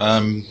of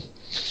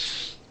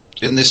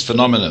in this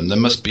phenomenon, there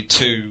must be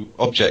two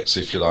objects,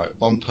 if you like.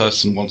 One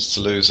person wants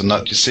to lose, and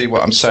that, you see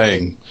what I'm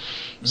saying?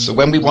 So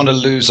when we want to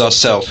lose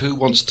ourselves, who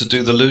wants to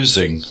do the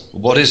losing?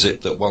 What is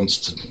it that wants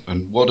to,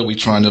 and what are we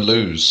trying to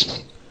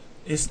lose?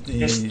 It's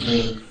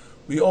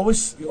we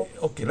always,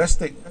 okay, let's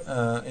take,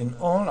 in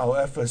all our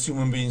efforts,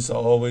 human beings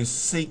are always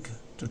seek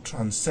to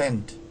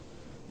transcend,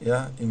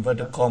 yeah,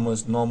 inverted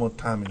commas, normal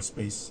time and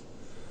space.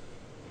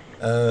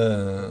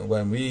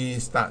 When we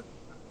start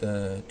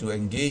to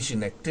engage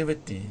in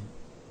activity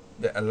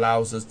that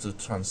allows us to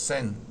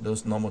transcend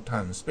those normal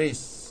time and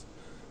space,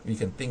 we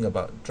can think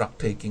about drug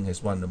taking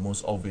as one, the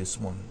most obvious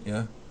one,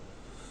 yeah.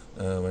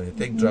 When you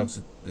take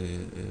drugs,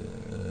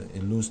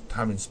 it loses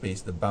time and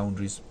space, the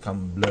boundaries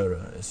become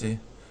blurred, you see.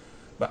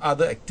 But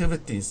other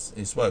activities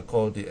is what I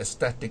call the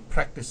aesthetic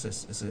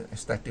practices.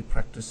 Aesthetic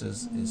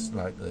practices is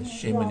like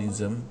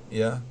shamanism,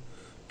 yeah,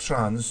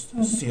 trance,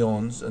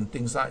 seance, and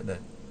things like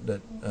that,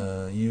 that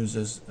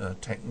uses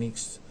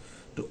techniques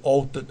to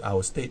alter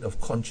our state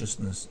of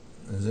consciousness,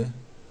 you see.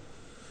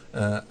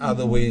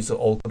 Other ways of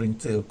altering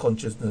state of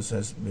consciousness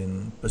has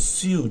been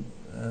pursued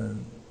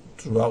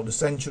throughout the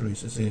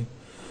centuries, you see.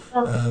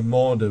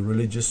 More the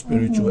religious,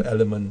 spiritual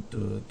element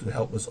to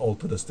help us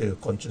alter the state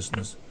of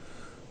consciousness.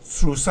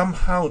 Through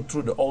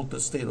the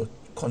altered state of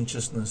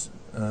consciousness,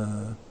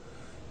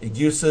 it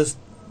gives us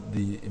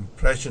the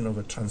impression of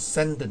a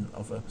transcendent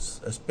of a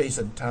space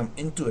and time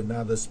into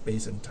another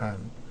space and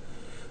time,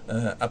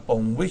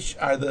 upon which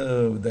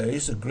either there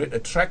is a great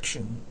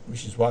attraction,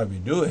 which is why we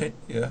do it,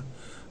 yeah,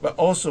 but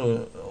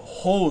also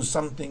holds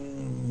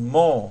something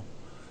more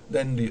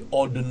than the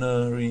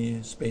ordinary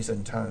space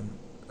and time.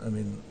 I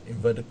mean,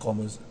 inverted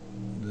commas,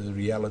 the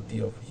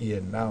reality of here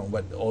and now,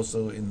 but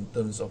also in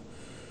terms of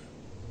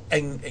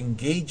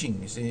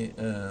engaging, you see,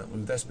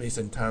 with that space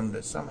and time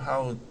that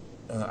somehow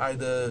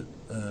either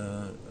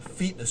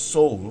feed the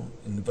soul,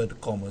 in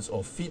inverted commas,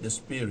 or feed the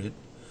spirit,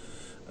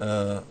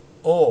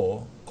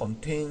 or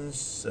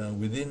contains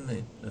within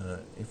it,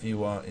 if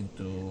you are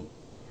into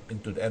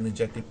the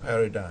energetic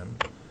paradigm,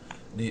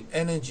 the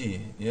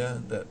energy, yeah,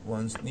 that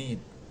one's need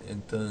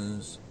in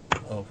terms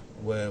of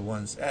where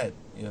one's at,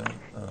 yeah.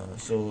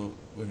 So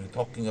when we're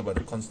talking about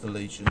the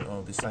constellation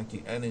of the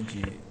psychic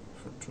energy,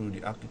 through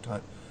the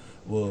archetype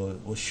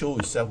will show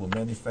itself, will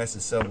manifest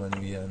itself when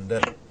we are in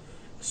that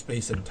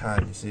space and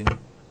time. You see,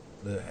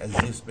 the as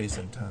if space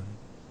and time.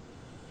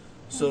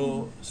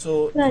 So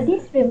Well,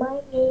 this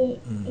remind me.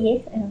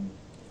 Yes.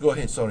 go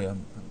ahead. Sorry,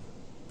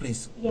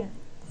 please, Yeah.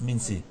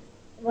 Mincy.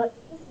 What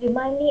this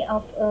remind me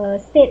of a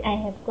state I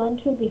have gone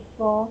through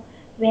before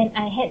when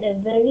I had a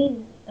very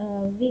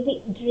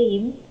vivid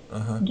dream.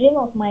 Dream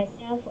of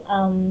myself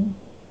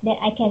that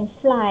I can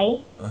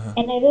fly,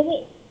 and I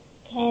really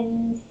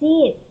can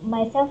see it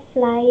myself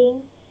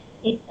flying.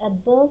 It's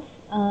above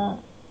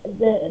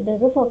the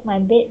roof of my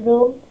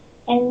bedroom,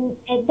 and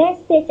at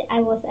that stage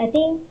I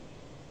think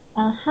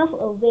half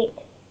awake.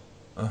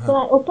 So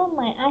I open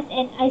my eyes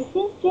and I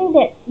still feel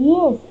that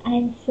yes,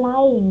 I'm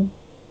flying.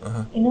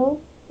 You know,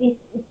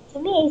 to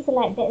me it's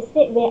like that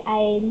state where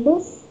I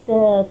lose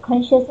the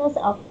consciousness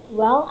of,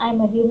 well,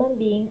 I'm a human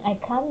being, I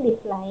can't be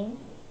flying.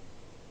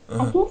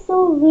 I feel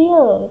so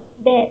real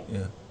that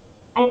Yeah.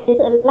 I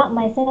just allowed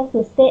myself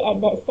to stay at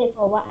that state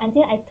for a while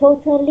until I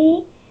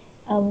totally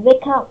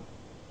wake up.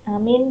 I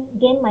mean,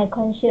 gain my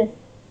conscious.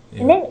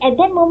 Yeah. And then at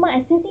that moment,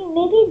 I still think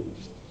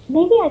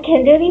maybe I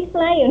can really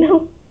fly. You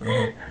know.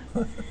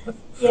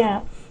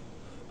 Yeah.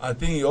 I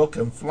think you all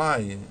can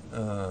fly.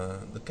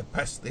 The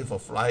capacity for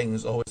flying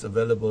is always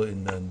available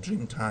in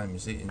dream time. You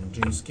see, in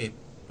dreamscape,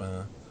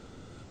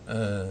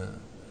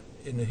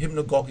 in the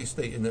hypnagogic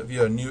state. And if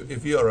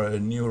you are a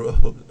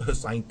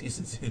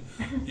neuroscientist,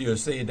 you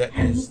say that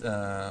is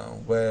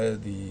where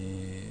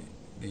the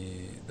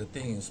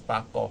thing is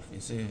spark off.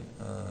 You see,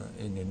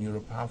 in the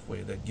neural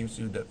pathway that gives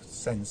you that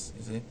sense.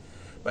 You see,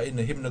 but in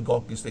the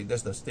hypnagogic state,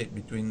 that's the state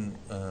between.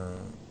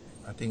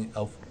 I think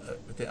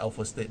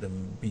alpha state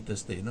and beta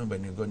state. You know,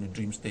 when you go into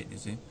dream state, you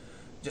see,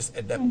 just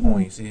at that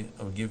point, you see,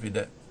 I will give you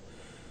that.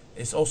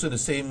 It's also the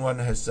same one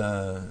as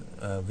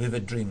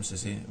vivid dreams. You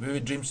see,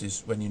 vivid dreams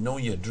is when you know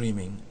you're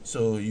dreaming,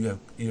 so you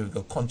have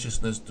got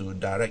consciousness to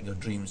direct your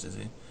dreams. You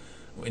see,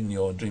 in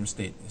your dream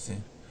state. You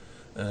see,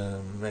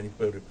 many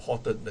people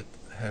reported that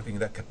having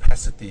that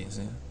capacity. You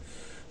see,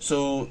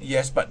 so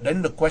yes, but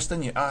then the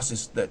question you ask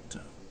is that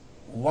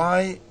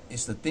why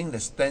is the thing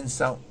that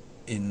stands out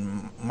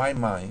in my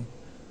mind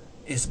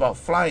is about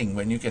flying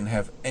when you can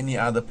have any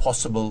other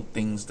possible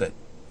things that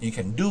you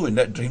can do in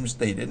that dream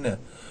state, isn't it?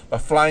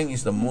 But flying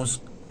is the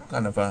most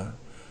kind of a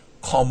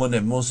common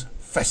and most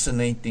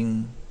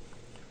fascinating,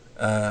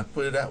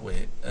 put it that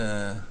way,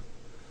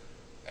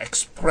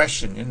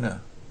 expression, you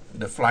know,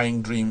 the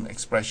flying dream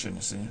expression.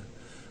 You see,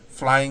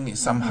 flying is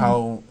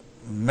somehow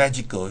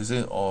magical, is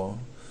it, or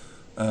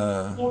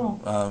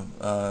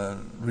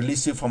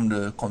release you from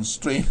the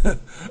constraint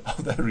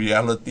of the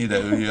reality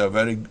that we are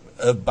very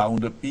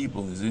earth-bounded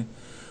people, you see.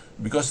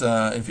 Because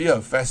if you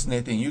are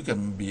fascinating, you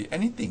can be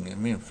anything. I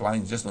mean,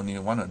 flying is just only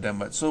one of them.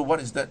 But so what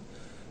is that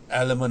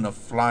element of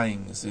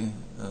flying, you see,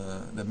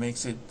 that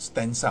makes it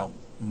stands out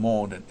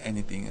more than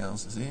anything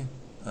else, you see?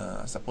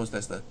 I suppose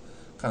that's the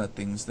kind of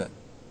things that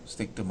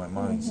stick to my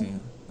mind, see.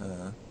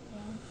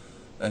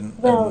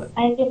 Well,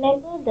 I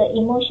remember the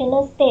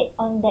emotional state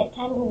on that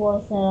time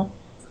was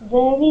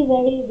very,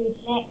 very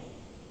relaxed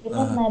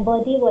because my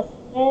body was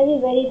very,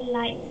 very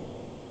light,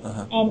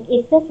 and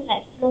it's just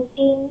like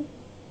floating.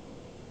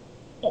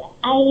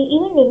 I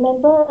even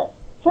remember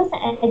first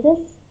I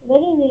just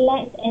very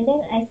relaxed, and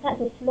then I start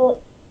to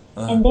float,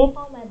 and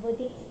therefore my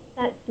body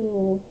start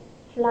to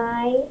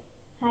fly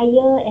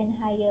higher and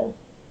higher.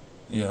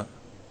 Yeah.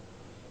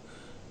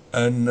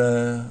 And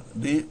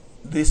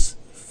this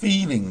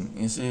feeling,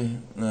 you see,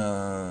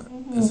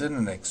 is it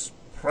an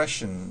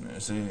expression, you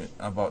see,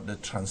 about the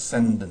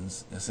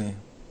transcendence, you see?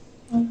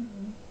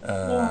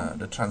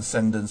 The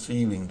transcendence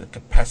feeling, the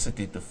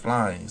capacity to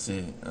fly, you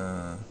see,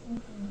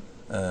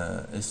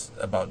 is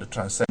about the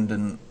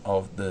transcendence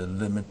of the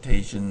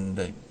limitation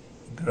that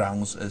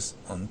grounds us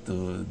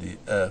onto the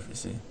earth, you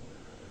see.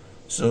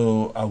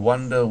 So I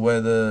wonder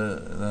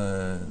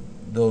whether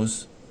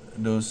those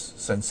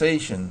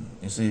sensations,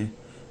 you see,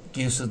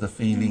 gives us the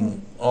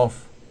feeling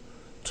of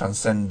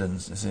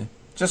transcendence, you see.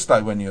 Just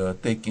like when you're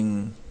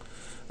taking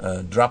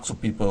drugs, or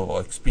people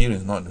or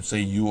experience, not to say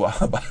you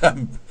are, but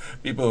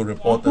people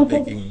reported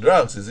taking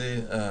drugs, you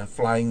see.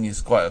 Flying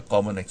is quite a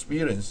common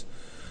experience.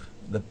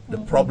 The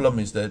problem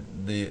is that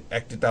they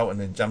act it out and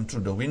then jump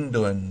through the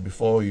window, and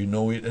before you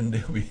know it, and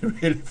they'll be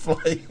really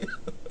flying.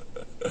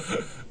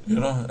 You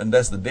know, and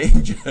that's the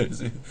danger, you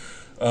see.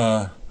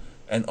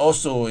 And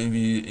also, if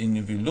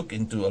you look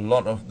into a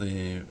lot of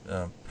the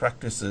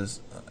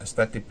practices,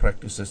 aesthetic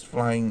practices,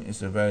 flying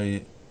is a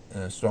very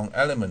strong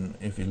element.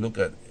 If you look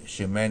at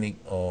shamanic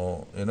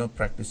or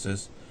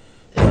practices,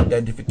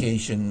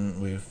 identification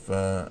with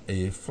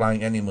a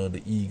flying animal,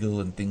 the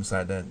eagle and things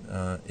like that,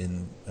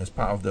 as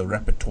part of the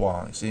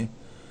repertoire, you see,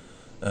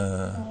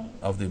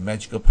 of the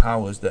magical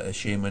powers that a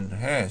shaman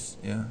has.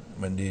 Yeah,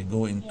 when they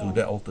go into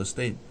that altered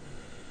state,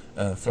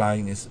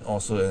 flying is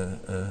also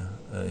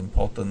a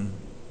important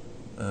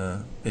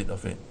bit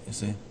of it, you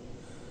see.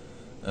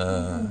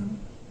 And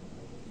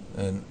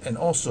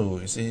also,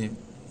 you see,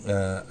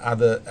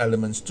 other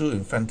elements too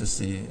in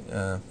fantasy.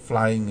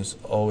 Flying is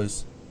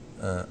always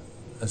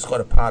It's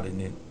got a part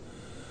in it,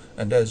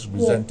 and that's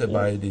represented yes.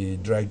 by the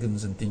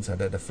dragons and things like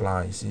that, the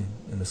flies, see,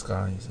 in the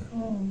sky. See.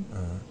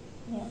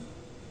 Yeah.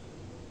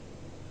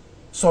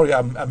 Sorry,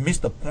 I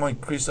missed the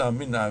point, Chris. I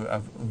mean,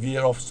 I've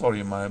veered off.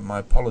 Sorry, my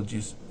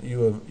apologies.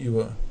 You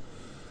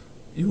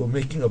were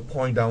making a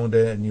point down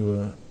there, and you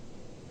were.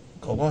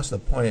 God, what's the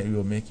point you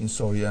were making?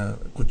 Sorry,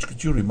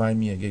 could you remind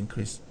me again,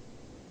 Chris?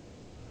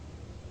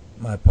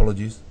 My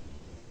apologies.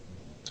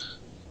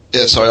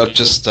 Yeah, sorry, I was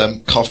just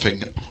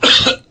coughing.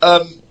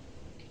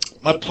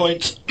 My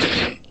point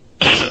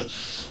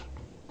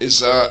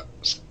is,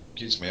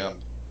 excuse me,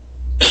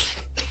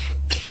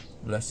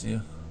 Bless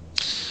you.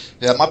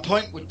 yeah, my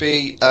point would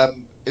be,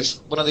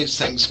 it's one of these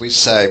things we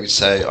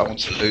say, I want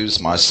to lose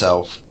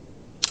myself,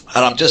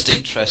 and I'm just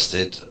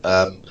interested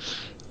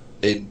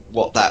in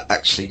what that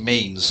actually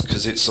means,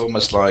 because it's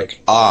almost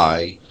like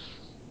I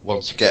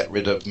want to get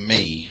rid of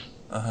me,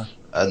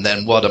 and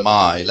then what am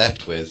I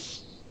left with?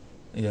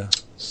 Yeah.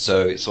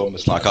 So it's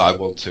almost like I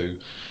want to,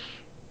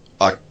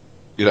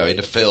 in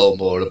a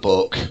film or a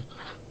book,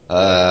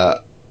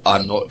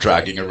 I'm not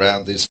dragging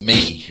around this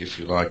me, if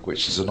you like,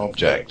 which is an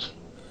object.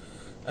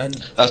 And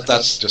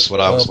that's just what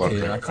I was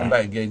wondering. Okay, I'll come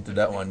back again to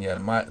that one. Yeah,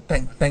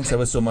 thanks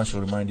ever so much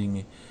for reminding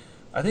me.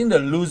 I think the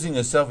losing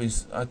yourself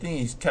is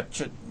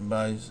captured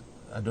by,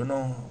 I don't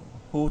know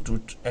who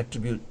to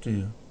attribute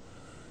to.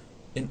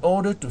 In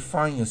order to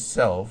find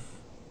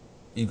yourself,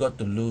 you got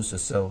to lose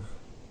yourself.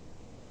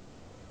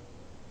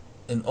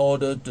 In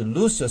order to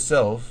lose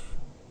yourself,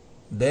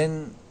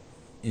 then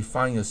you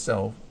find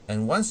yourself,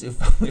 and once you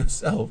found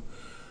yourself,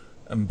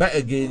 and back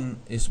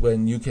again is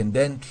when you can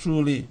then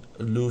truly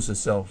lose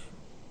yourself,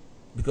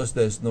 because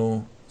there's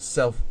no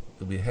self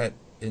to be had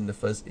in the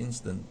first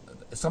instant.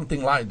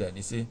 Something like that,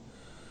 you see.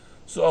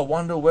 So I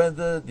wonder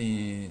whether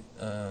the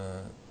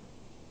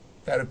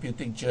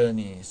therapeutic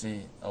journey, you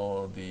see,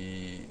 or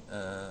the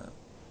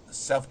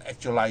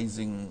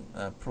self-actualizing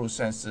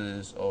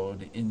processes, or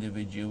the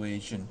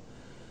individuation,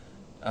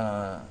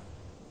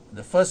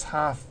 the first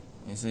half,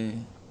 you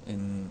see,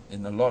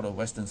 in a lot of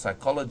Western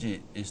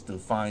psychology, is to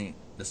find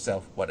the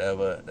self,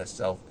 whatever the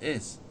self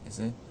is, you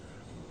see.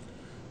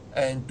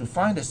 And to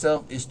find the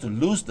self is to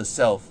lose the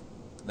self.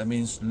 That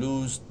means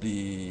lose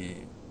the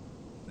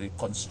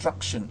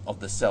construction of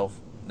the self,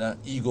 the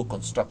ego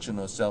construction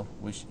of self,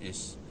 which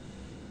is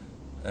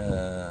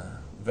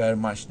very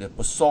much the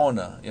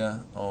persona, yeah,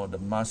 or the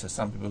mask, as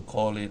some people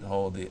call it,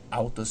 or the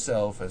outer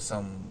self, as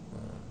some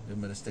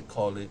humanists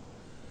call it.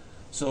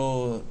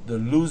 So the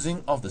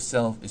losing of the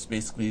self is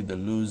basically the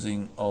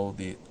losing of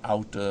the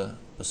outer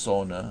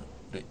persona,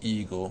 the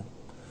ego,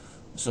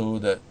 so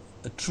that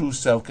the true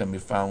self can be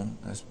found,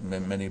 as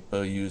many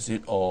people use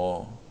it,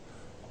 or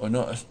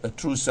not a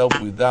true self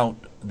without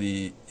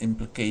the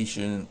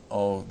implication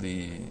of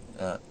the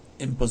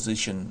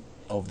imposition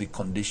of the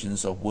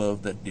conditions of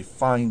worth that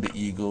define the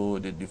ego,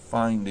 that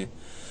define the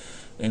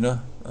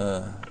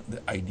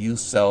the ideal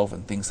self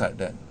and things like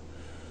that.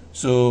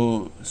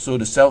 So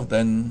the self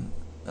then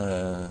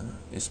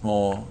is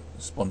more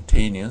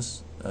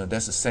spontaneous.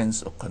 There's a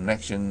sense of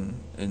connection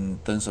in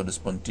terms of the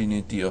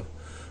spontaneity of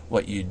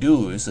what you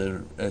do as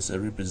a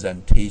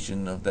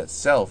representation of that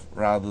self,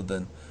 rather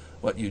than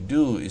what you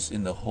do is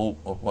in the hope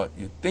of what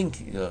you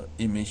think your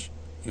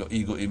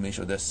ego image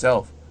of that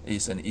self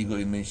is, an ego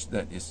image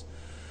that is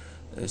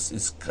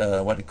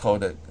what you call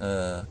that,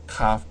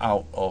 carved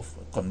out of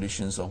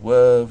conditions of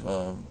worth,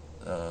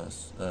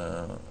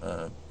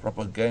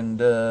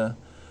 propaganda,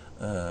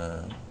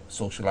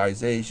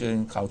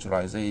 socialization,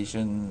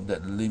 culturalization,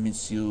 that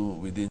limits you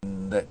within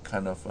that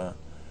kind of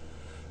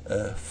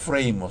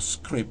frame or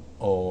script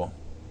or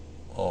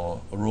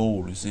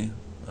role, you see.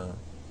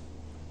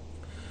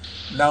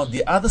 Now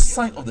the other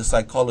side of the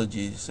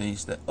psychology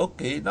says that,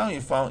 okay, now you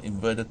found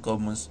inverted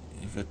commas,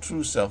 if your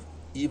true self,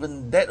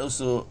 even that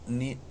also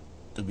need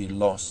to be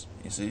lost,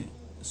 you see.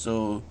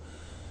 So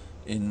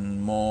in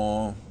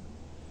more,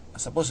 I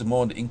suppose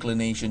more the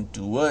inclination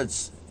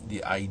towards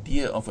the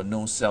idea of a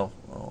no self,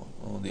 or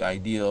the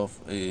idea of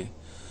a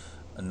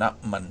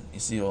Natman, you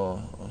see,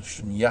 or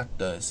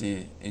Shunyata, you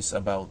see, is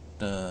about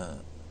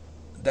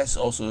that's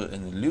also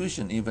an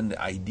illusion. Even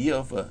the idea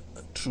of a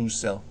true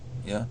self,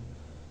 yeah,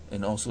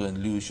 and also an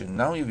illusion.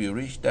 Now, if you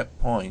reach that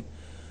point,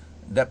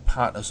 that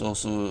part has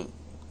also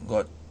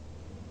got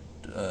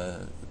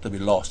to be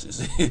lost, you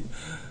see.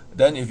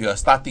 Then, if your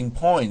starting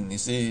point, you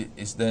see,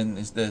 is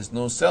there's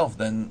no self,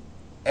 then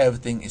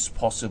everything is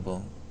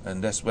possible,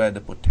 and that's where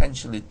the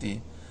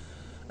potentiality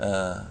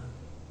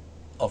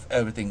of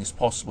everything is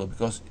possible,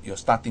 because your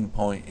starting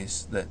point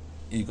is that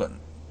you got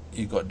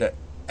that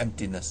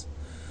emptiness,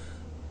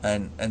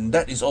 and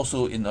that is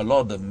also in a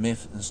lot of the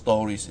myths and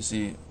stories, you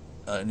see.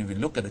 And if you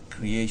look at the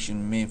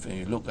creation myth, and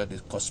you look at the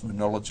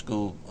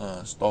cosmological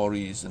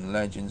stories and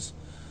legends,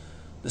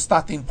 the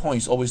starting point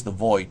is always the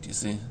void, you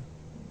see,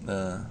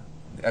 the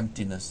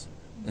emptiness.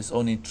 It's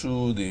only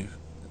through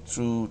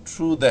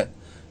that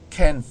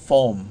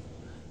form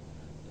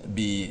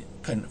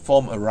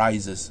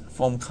arises.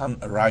 Form can't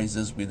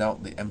arises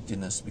without the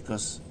emptiness,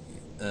 because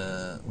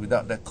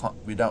without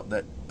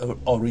that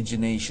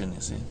origination,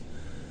 you see.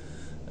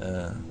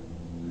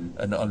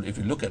 And if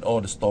you look at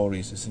all the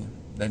stories, you see,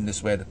 then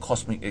that's where the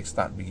cosmic age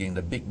start beginning,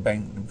 the Big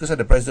Bang. Because at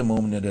the present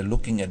moment, they're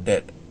looking at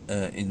that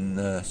in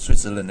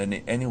Switzerland,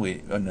 and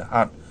anyway, on the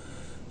hard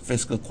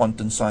physical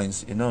quantum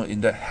science,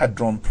 in the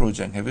Hadron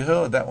Project. Have you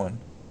heard of that one?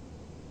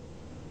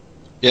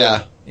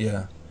 Yeah.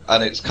 Yeah.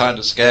 And it's kind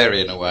of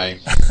scary in a way.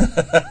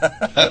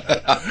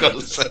 I've got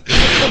to say,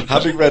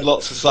 having read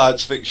lots of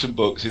science fiction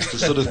books, it's the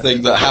sort of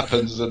thing that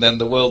happens and then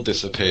the world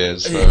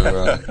disappears. So,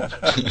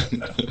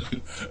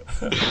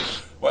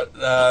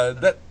 well,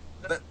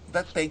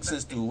 that takes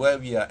us to where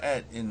we are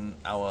at in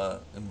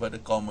our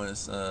inverted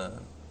commas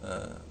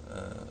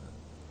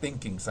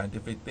thinking,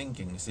 scientific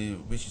thinking. You see,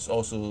 which is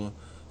also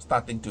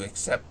starting to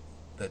accept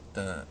that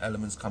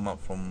elements come up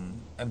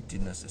from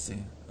emptiness. You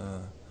see.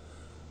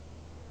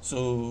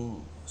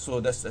 So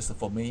that's the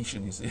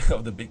formation, you see,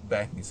 of the Big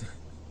Bang, you see.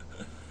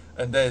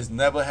 And there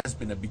never has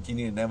been a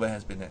beginning, never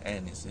has been an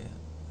end, you see.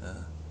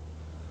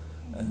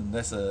 And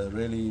that's a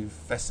really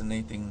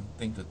fascinating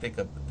thing to take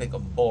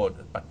on board,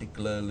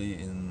 particularly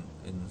in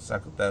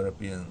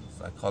psychotherapy and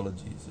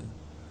psychology, you see.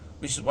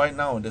 Which is why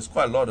now there's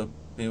quite a lot of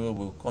people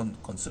will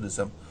consider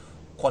some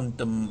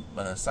quantum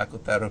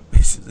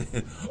psychotherapists, you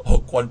see,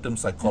 or quantum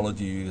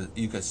psychology.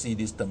 You can see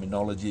this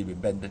terminology be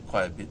bended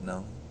quite a bit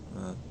now.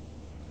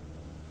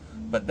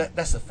 But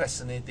that's a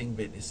fascinating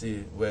bit, you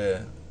see,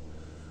 where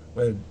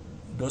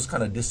those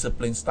kind of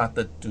disciplines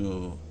started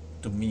to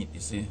meet, you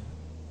see,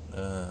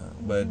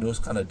 where those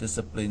kind of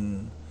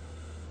disciplines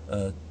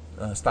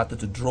started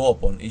to draw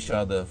upon each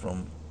other,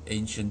 from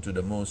ancient to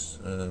the most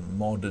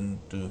modern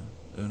to,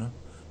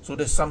 So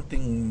there's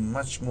something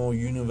much more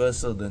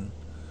universal than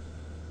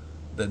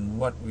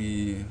what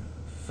we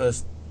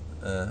first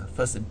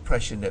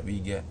impression that we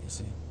get, you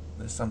see.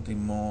 There's something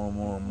more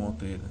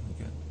to it than you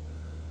get.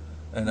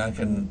 And I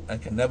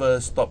can never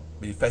stop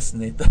be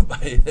fascinated by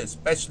it,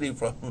 especially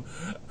from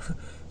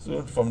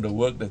the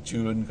work that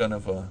children kind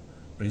of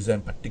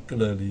present,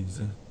 particularly.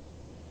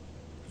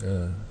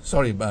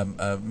 Sorry,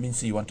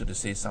 Mincy, you wanted to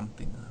say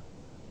something.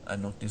 I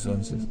noticed on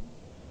this.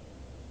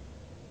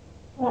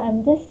 Well,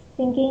 I'm just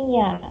thinking,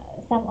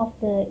 some of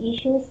the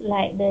issues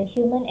like the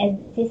human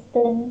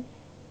existence,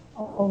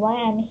 or why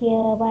I'm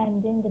here, why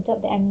I'm doing the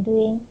job that I'm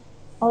doing,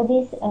 all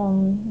these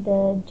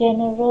the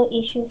general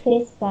issue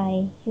faced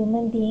by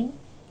human beings.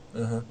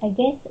 I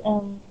guess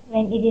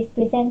when it is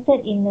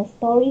presented in a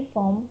story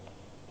form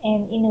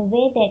and in a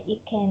way that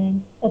it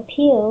can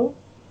appeal,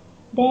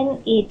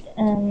 then it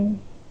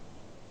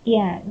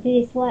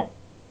this is what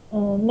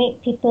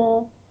make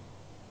people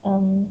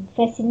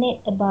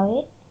fascinate about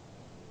it.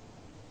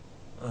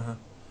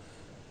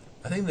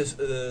 I think this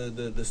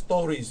the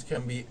stories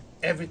can be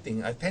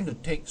everything. I tend to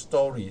take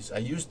stories. I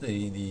use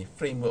the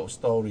framework of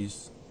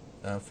stories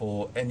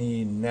for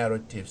any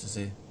narratives, you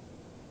see.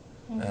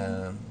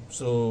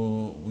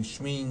 So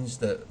which means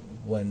that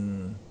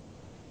when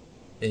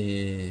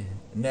a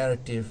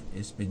narrative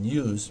is being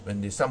used,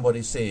 when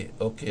somebody say,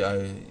 okay,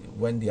 I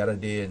went the other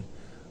day and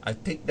I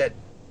take that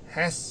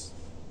has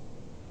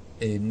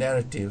a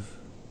narrative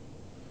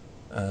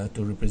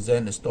to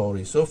represent a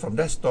story. So from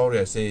that story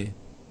I say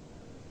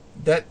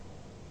that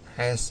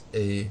has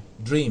a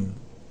dream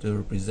to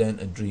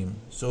represent a dream.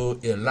 So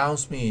it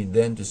allows me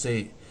then to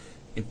say,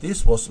 if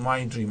this was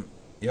my dream,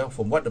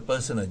 from what the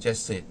person had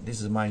just said, this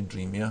is my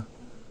dream,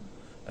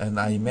 and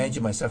I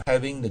imagine myself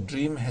having the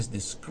dream as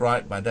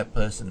described by that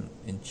person,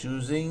 in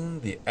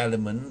choosing the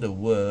element, the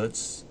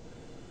words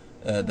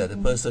that the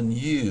person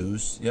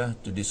used,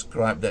 to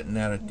describe that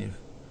narrative.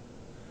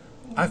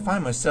 I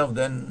find myself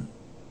then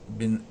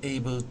being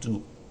able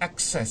to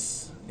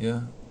access,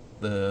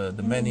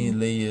 the many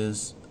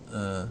layers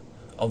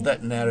of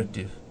that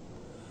narrative,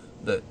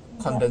 the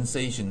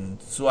condensation.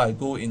 So I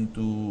go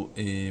into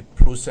a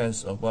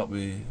process of what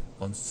we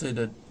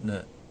considered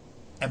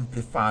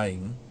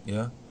amplifying,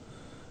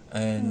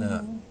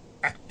 and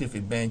active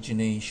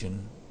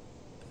imagination.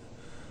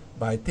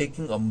 By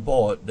taking on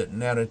board that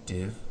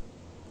narrative,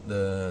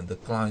 the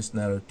client's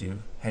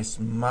narrative has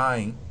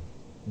my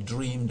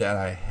dream that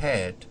I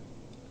had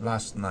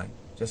last night,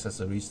 just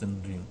as a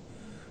recent dream,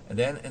 and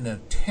then in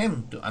an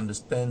attempt to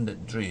understand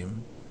that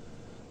dream,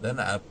 then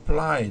I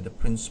apply the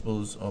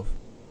principles of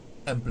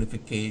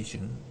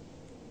amplification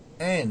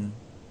and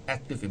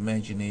active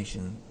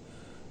imagination,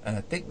 and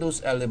I take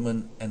those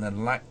elements and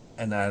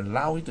I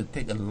allow it to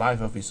take a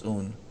life of its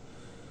own,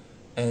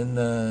 and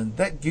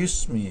that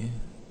gives me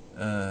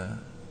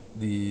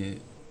the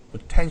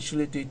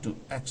potentiality to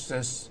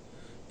access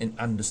in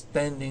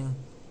understanding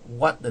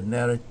what the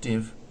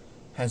narrative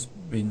has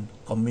been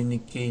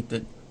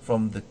communicated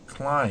from the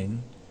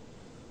client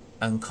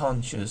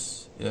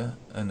unconscious,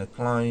 and the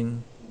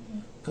client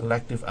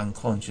collective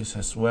unconscious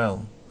as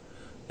well,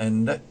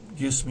 and that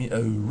gives me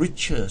a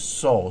richer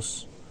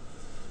source,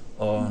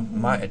 or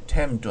my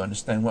attempt to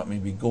understand what may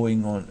be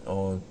going on,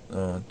 or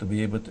to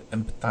be able to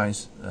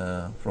empathize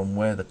from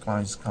where the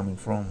client is coming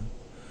from.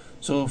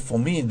 So for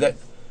me, that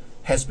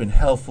has been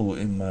helpful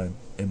in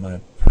my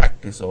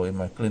practice or in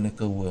my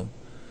clinical work.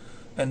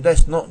 And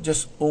that's not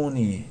just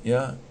only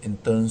in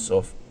terms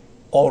of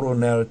oral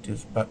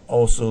narrative, but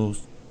also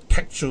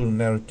textual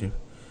narrative.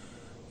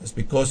 It's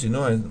because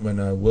when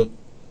I work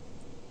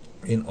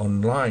in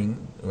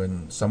online,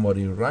 when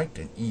somebody write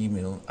an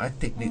email, I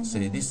take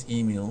this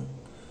email,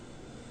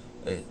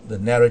 the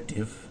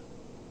narrative,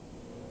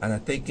 and I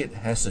take it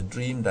as a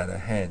dream that I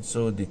had.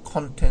 So the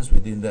contents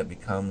within that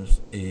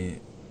becomes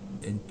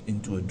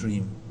into a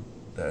dream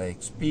that I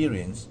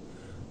experienced.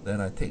 Then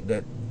I take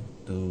that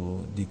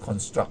to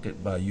deconstruct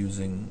it by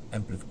using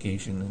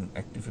amplification and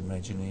active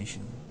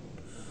imagination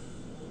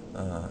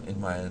in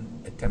my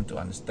attempt to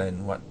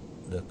understand what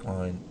the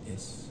client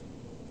is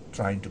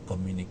trying to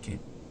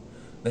communicate.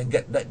 Then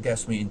that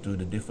gets me into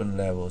the different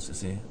levels, you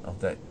see, of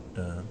that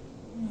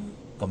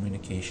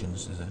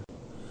communications, you see.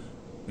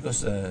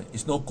 Because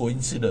it's no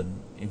coincidence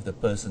if the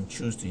person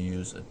choose to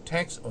use a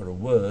text or a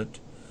word,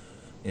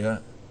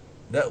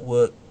 that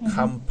word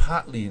come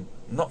partly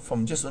not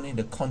from just only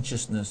the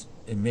consciousness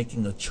in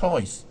making a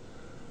choice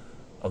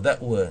of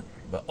that word,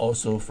 but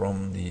also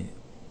from the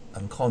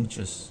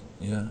unconscious,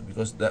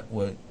 because that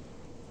word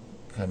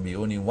can be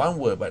only one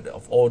word, but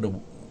of all the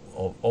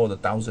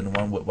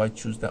 1,001 words, why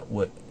choose that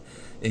word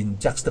in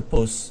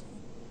juxtapose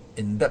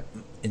in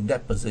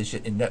that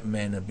position, in that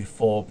manner,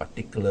 before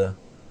particular.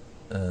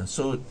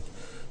 So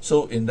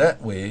in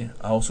that way,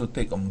 I also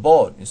take on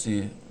board, you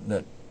see,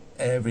 that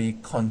every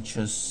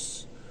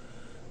conscious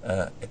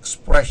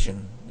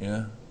expression,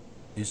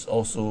 is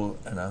also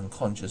an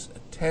unconscious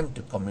attempt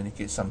to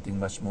communicate something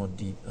much more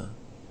deeper.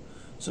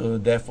 So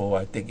therefore,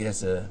 I take it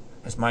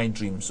as my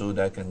dream, so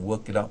that I can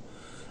work it out,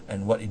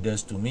 and what it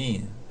does to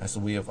me as a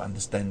way of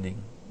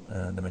understanding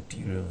the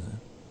materials.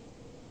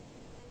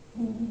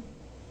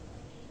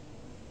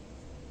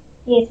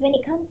 Yes, when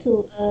it comes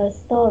to a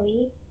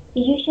story, it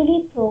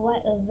usually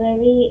provide a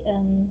very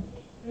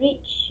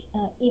rich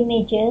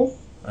images,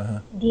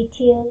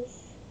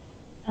 details,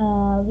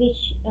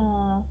 which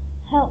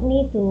help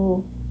me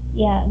to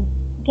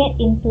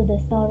get into the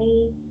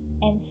story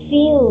and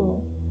feel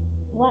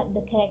what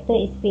the character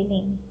is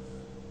feeling.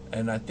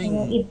 And I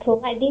think it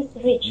provides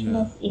this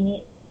richness in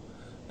it.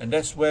 And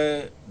that's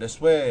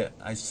where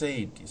I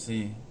say it, you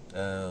see,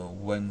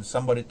 when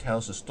somebody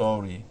tells a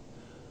story,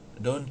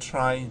 don't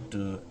try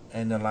to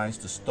analyze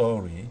the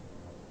story,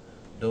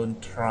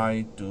 don't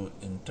try to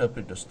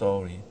interpret the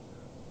story,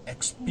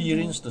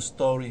 experience the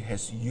story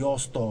as your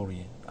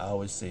story, I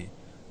always say.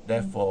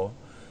 Therefore,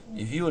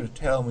 if you were to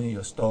tell me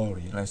your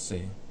story, let's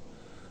say,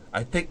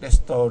 I take that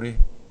story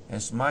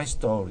as my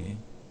story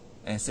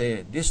and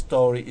say, this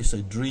story is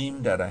a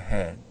dream that I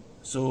had.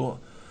 So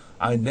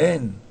I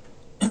then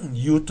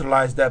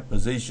utilize that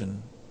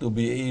position to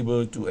be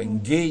able to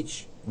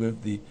engage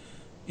with the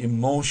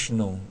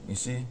emotional, you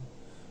see,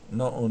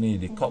 not only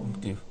the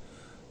cognitive,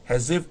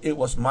 as if it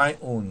was my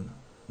own,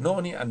 not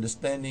only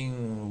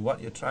understanding what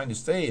you're trying to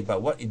say,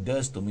 but what it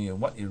does to me and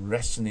what it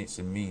resonates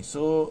in me.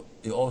 So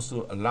it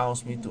also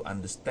allows me to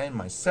understand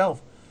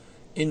myself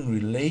in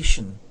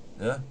relation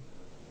to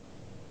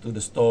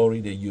the story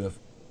that you have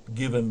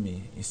given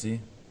me, you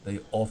see, that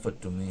you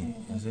offered to me,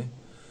 you see.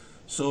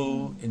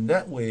 So in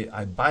that way,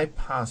 I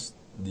bypass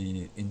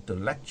the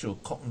intellectual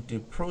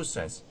cognitive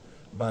process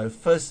by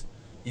first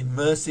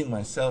immersing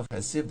myself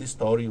as if this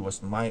story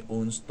was my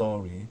own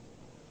story,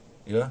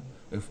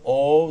 with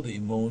all the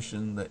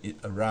emotion that it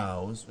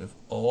aroused, with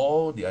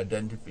all the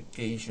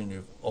identification,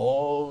 with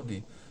all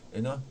the,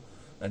 and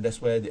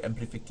that's where the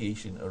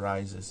amplification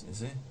arises, you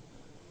see.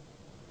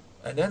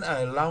 And then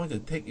I allow it to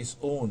take its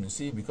own, you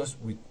see, because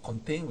we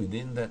contain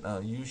within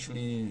that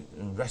usually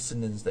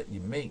resonance that you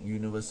make,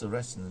 universal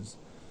resonance.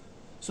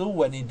 So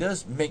when it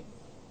does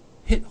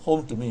hit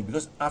home to me,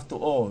 because after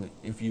all,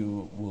 if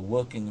you were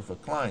working with a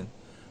client,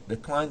 the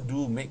client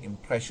do make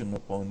impression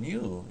upon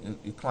you.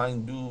 Your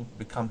client do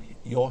become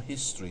your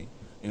history,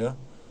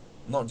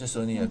 not just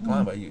only a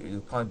client, but your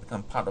client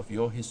become part of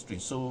your history.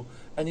 So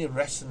any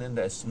resonance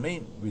that's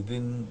made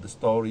within the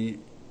story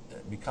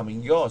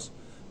becoming yours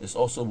is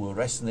also will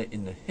resonate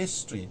in the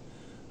history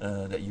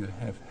that you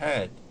have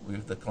had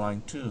with the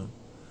client too.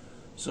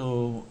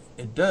 So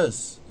it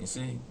does, you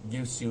see,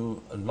 gives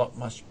you a lot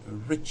much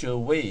richer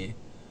way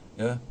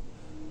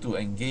to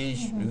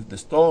engage with the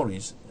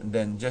stories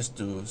than just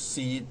to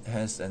see it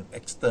as an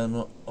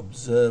external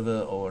observer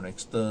or an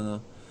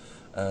external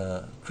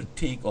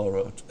critique or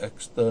an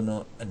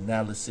external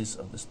analysis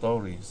of the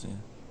stories.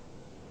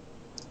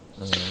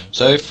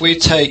 So if we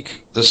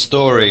take the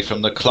story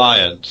from the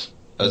client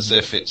as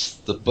if it's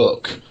the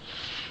book,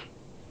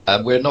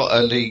 and we're not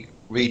only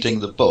reading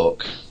the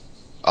book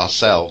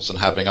ourselves and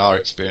having our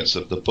experience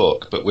of the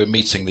book, but we're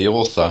meeting the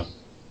author.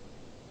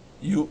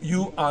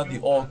 You are the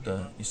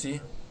author, you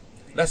see.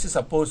 Let's say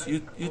suppose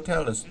you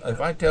tell us,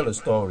 if I tell a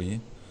story,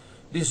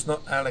 this is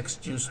not Alex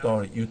Chew's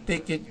story. You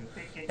take it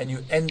and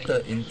you enter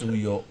into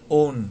your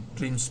own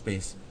dream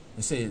space.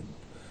 You say,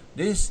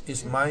 this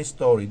is my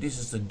story. This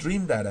is the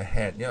dream that I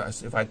had.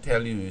 As if I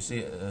tell you, you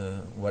see,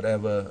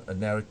 whatever a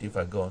narrative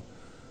I got.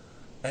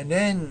 And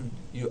then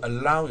you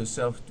allow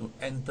yourself to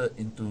enter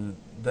into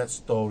that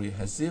story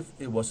as if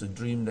it was a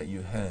dream that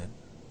you had.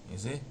 you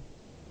see.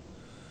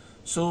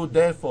 So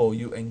therefore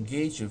you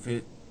engage with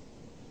it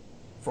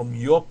from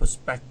your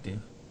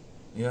perspective,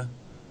 yeah,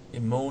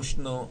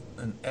 emotional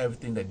and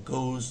everything that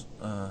goes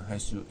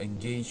as you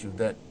engage with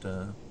that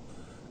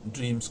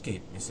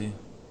dreamscape, you see,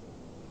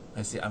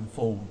 as it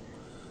unfolds.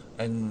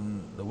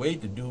 And the way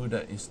to do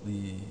that is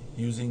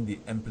using the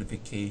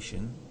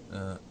amplification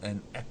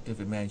and active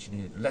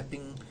imagining,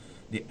 letting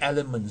the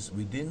elements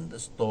within the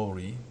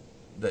story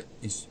that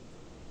is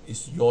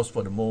yours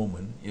for the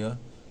moment, yeah,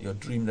 your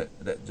dream,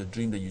 that the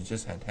dream that you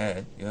just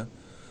had, yeah,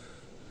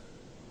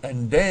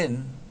 and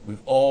then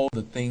with all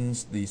the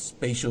things, the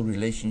spatial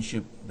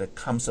relationship that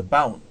comes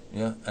about,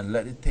 yeah, and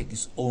let it take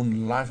its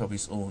own life of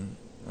its own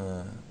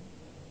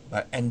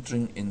by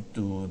entering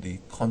into the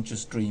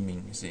conscious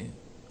dreaming, you see,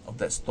 of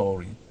that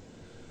story.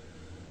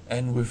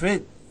 And with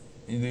it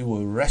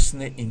will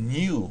resonate in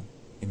you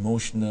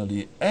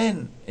emotionally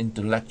and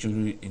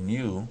intellectually in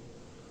you,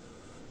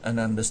 an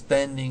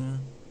understanding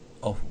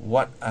of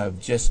what I've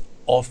just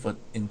offered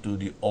into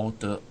the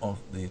altar of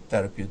the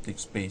therapeutic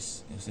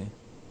space, you see.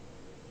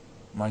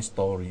 My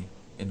story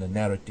in the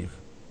narrative.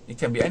 It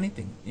can be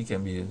anything. It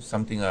can be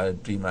something I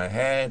dream I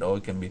had, or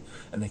it can be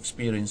an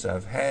experience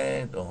I've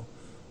had, or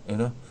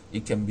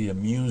it can be a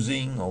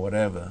musing or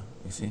whatever,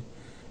 you see.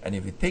 And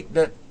if you take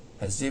that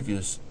as if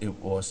it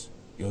was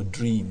your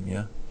dream,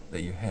 yeah,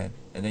 that you had,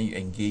 and then you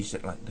engage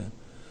it like that,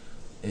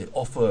 it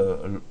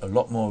offers a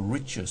lot more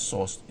richer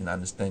source in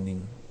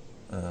understanding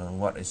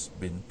what has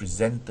been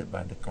presented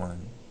by the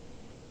client,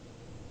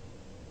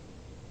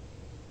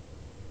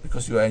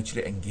 because you are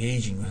actually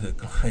engaging with the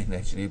client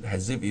actually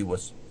as if it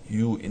was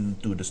you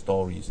into the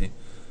story, you see.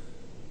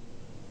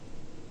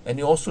 And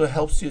it also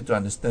helps you to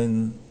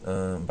understand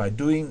by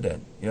doing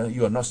that, yeah,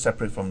 you are not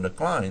separate from the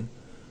client.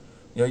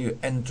 Yeah, you're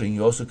entering,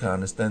 you also can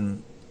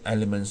understand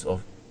elements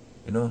of,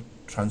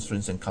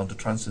 transference and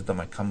countertransference that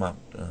might come up,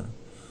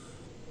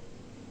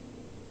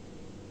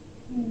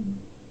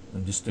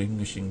 and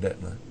distinguishing that.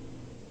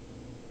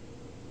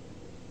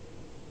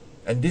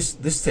 And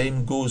this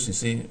same goes, you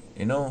see,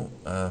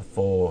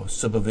 for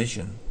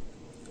supervision.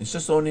 It's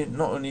just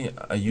not only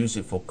I use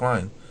it for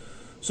client.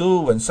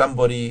 So when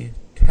somebody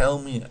tell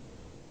me,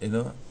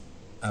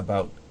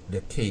 about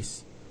their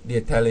case,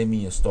 they're telling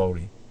me a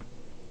story,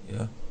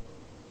 yeah.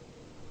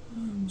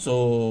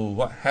 So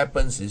what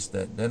happens is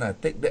that then I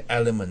take the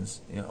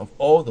elements, of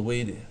all the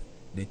way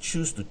they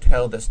choose to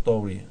tell that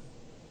story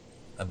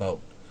about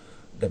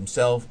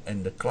themselves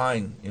and the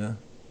client,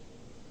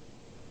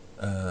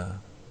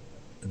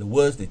 the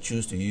words they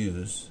choose to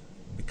use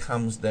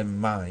becomes then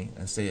mine,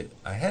 and say,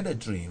 I had a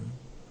dream,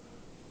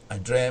 I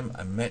dreamt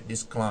I met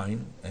this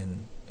client,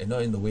 and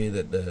in the way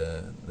that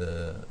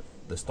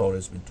the story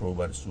has been told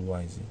by the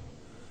supervisor.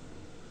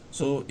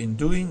 So in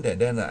doing that,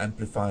 then I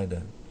amplify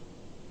that.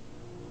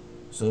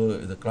 So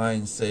if the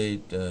client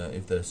said,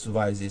 if the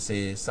supervisor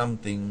says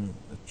something,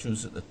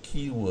 choose a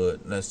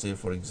keyword, let's say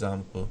for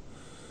example,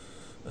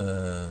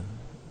 I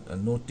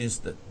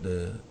noticed that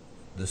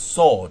the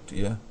sword,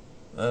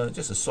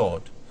 just a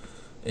sword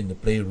in the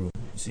playroom,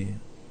 you see.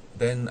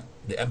 Then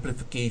the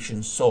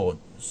amplification sword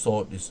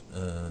is,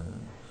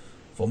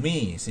 for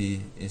me,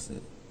 see, is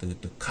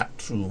to cut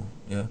through,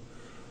 yeah.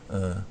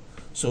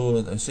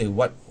 So I say,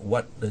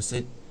 what does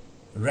it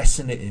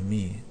resonate in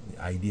me?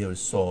 The idea of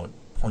sword,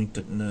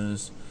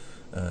 pointedness,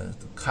 to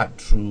cut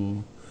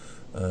through,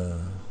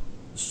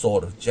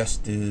 sword of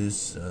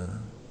justice.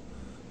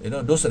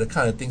 Those are the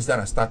kind of things that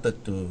I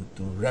started to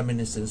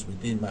reminiscence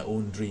within my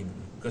own dream,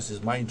 because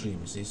it's my dream,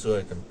 you see. So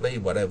I can play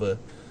whatever.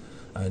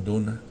 I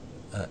don't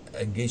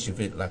engage with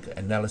it like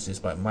analysis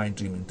by my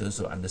dream in terms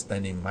of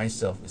understanding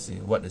myself, you see.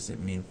 What does it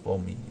mean for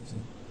me, you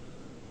see?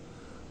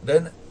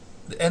 Then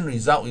the end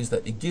result is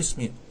that it gives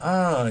me,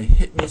 it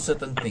hit me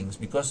certain things,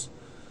 because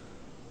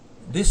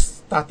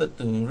this started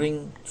to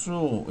ring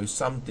true with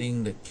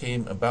something that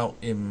came about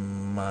in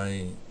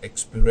my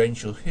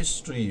experiential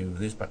history with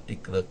this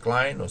particular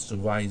client or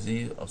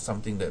supervisee, or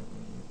something that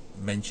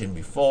mentioned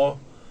before.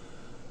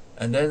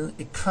 And then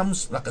it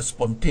comes like a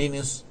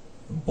spontaneous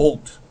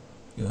bolt,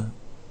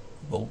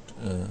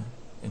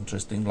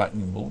 interesting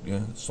lightning bolt,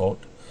 sword,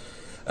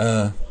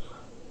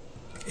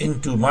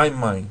 into my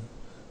mind.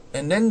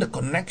 And then the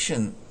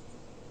connection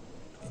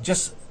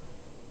just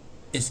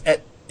is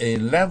at a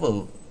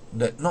level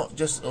that not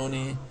just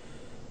only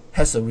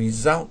has a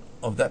result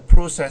of that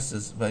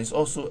processes, but it's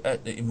also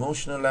at the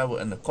emotional level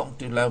and the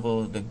cognitive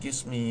level that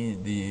gives me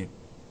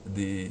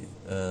the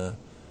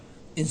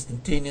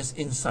instantaneous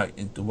insight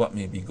into what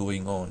may be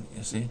going on,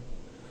 you see.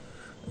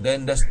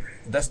 Then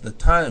that's the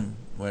time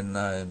when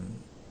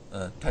I'm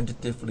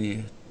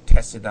tentatively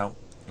test it out,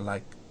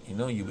 like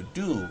you would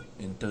do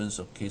in terms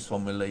of case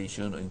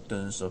formulation, or in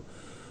terms of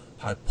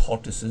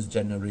hypothesis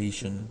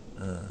generation,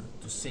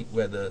 to seek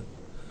whether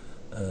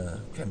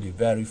can be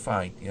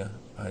verified,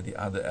 by the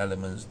other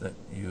elements that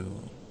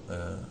you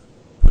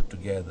put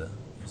together,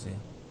 you see,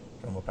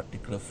 from a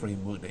particular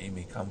framework that it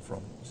may come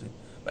from, you see.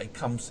 But it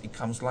comes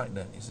like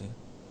that, you see.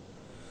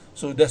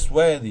 So that's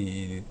where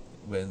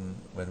when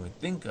we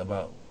think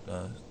about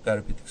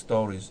therapeutic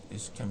stories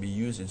can be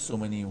used in so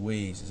many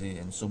ways, you see,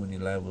 in so many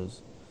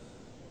levels,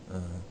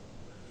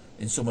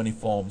 in so many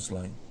forms,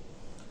 like.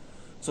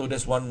 So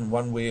that's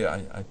one way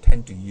I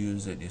tend to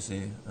use it, you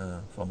see,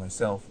 for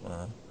myself.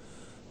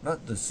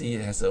 Not to see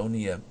it as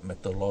only a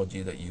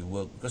methodology that you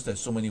work, because there's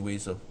so many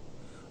ways of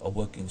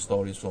working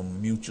stories,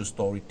 from mutual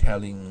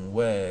storytelling,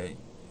 where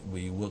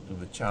we work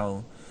with a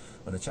child.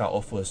 When a child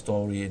offers a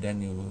story,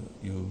 then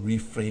you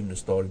reframe the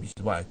story, which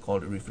is why I call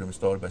it reframe the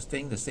story, by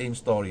saying the same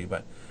story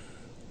but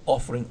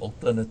offering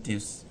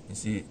alternatives, you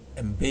see,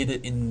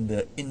 embedded in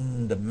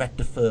the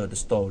metaphor of the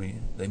story.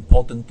 The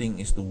important thing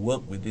is to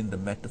work within the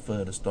metaphor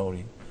of the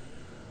story.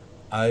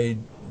 I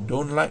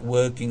don't like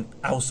working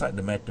outside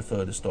the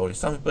metaphor of the story.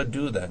 Some people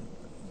do that.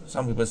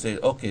 Some people say,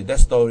 okay, that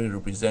story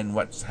represents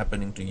what's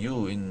happening to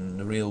you in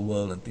the real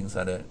world and things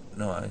like that.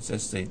 No, I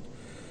just say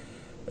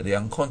the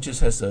unconscious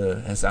has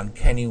an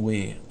uncanny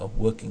way of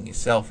working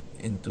itself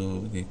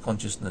into the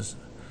consciousness.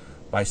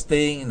 By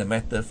staying in the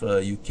metaphor,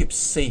 you keep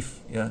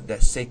safe,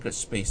 that sacred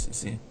space, you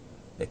see,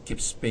 that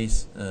keeps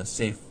space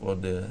safe for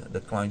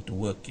the client to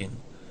work in.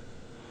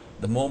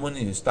 The moment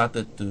you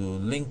started to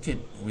link it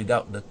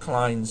without the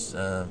client's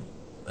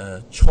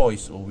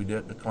choice, or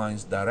without the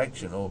client's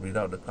direction, or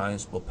without the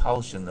client's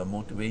propulsion or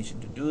motivation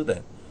to do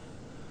that,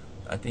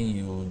 I think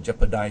you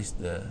jeopardize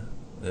the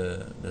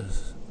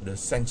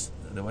sense,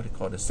 what they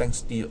call the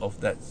sanctity of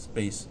that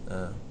space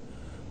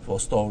for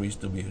stories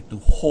to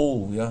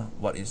hold,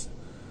 what is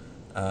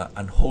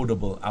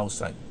unholdable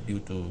outside, due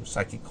to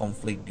psychic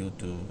conflict, due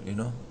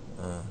to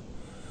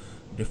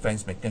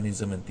defense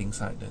mechanism and things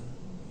like that.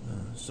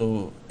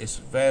 So it's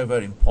very,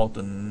 very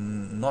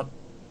important not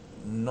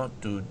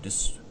to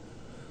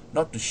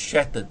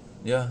shatter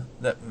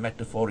that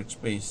metaphoric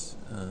space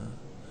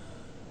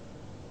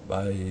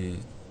by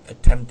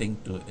attempting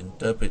to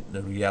interpret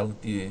the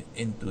reality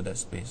into that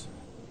space.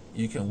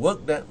 You can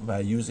work that by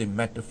using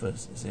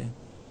metaphors, you see.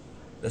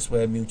 That's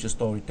where mutual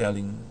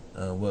storytelling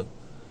works.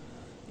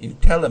 You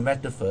tell a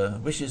metaphor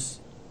which is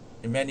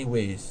in many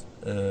ways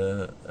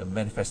a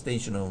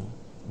manifestation of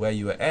where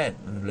you are at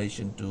in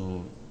relation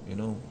to,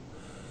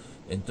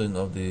 in terms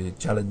of the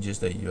challenges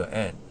that you are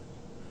at.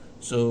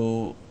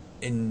 So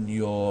in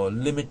your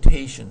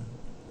limitation,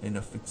 in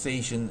a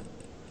fixation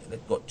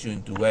that got you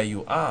into where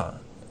you are,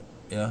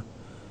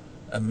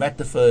 a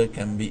metaphor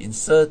can be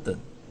inserted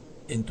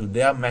into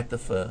their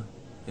metaphor,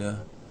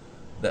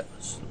 that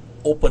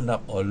open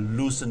up or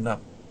loosen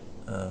up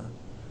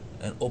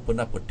and open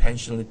up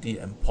potentiality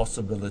and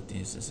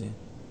possibilities, you see,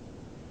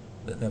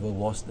 that never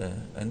was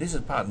there. And this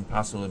is part and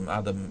parcel in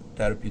other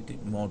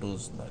therapeutic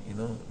models, like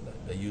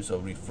like the use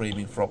of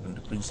reframing, frog and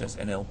the princess,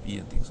 NLP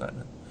and things like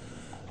that,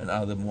 and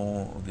other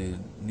more of the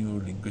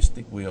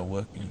neuro-linguistic way of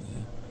working,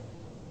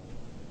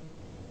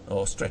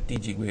 or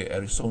strategic way,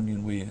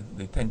 Ericksonian way.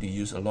 They tend to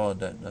use a lot of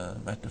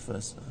that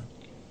metaphors,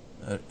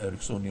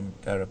 Ericksonian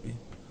therapy.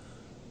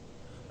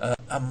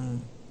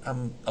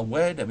 I'm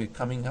aware that we're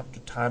coming up to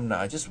time now.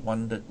 I just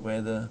wondered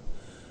whether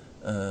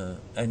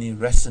any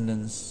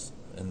resonance,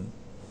 and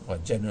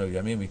generally,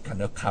 I mean, we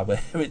cannot cover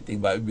everything,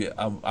 but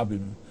I've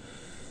been,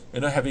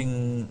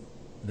 having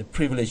the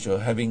privilege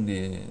of having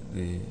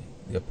the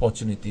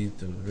opportunity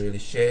to really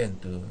share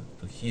and to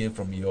hear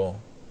from you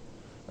all.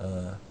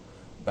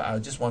 But I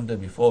just wonder,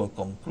 before we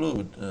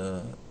conclude,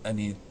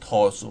 any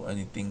thoughts or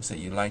any things that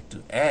you'd like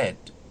to add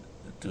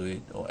to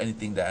it, or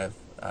anything that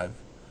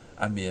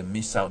I may have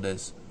missed out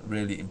that's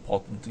really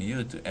important to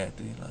you to add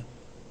to it.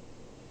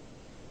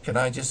 Can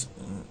I just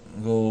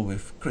go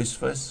with Chris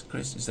first?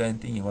 Chris, is there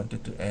anything you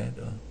wanted to add?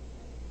 Or?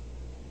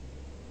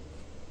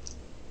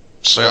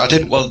 So I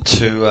didn't want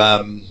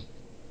to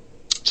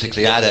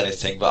particularly add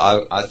anything,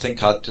 but I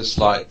think I'd just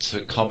like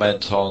to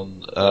comment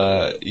on,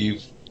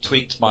 you've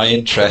tweaked my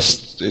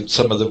interest in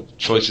some of the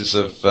choices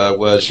of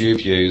words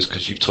you've used,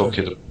 because you've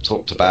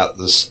talked about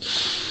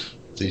this,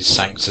 the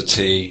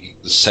sanctity,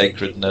 the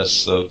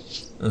sacredness of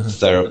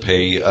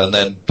therapy, and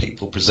then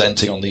people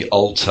presenting on the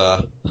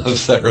altar of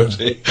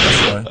therapy.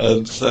 Right.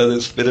 And so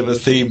there's a bit of a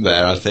theme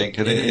there, I think,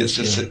 and it's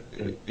just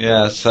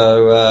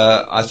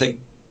so I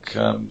think,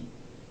 and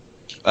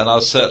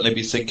I'll certainly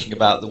be thinking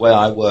about the way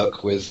I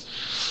work with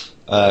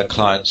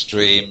clients'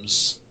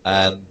 dreams,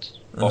 and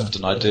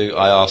often I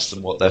ask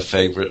them what their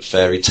favourite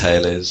fairy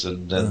tale is,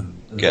 and then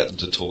get them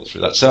to talk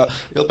through that. So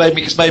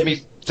it's made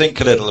me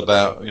think a little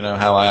about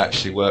how I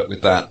actually work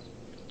with that,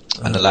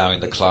 and allowing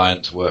the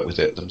client to work with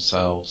it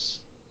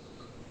themselves.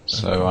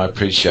 So I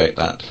appreciate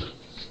that.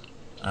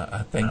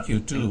 I thank you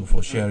too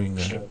for sharing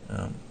that.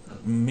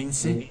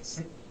 Mincy?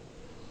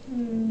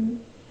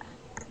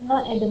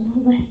 Not at the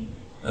moment.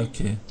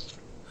 Okay.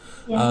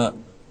 Yeah.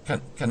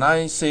 Can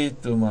I say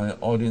to my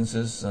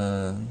audiences,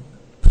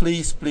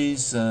 please,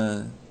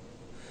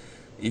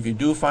 if you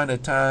do find a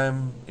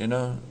time,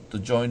 to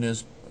join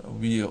us,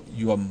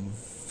 you are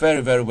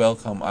very, very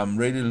welcome. I'm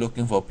really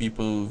looking for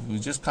people who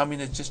just come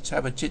in and just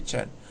have a chit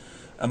chat.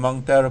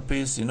 among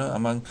therapists,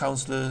 among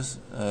counselors,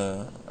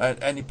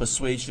 any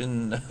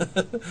persuasion,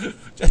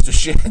 just to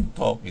share and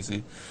talk, you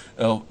see.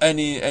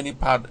 Any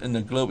part in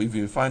the globe, if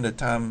you find the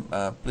time,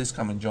 please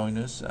come and join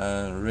us.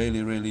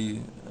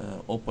 Really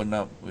open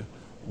up with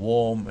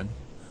warm and,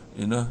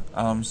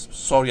 I'm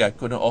sorry I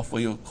couldn't offer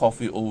you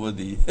coffee over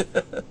the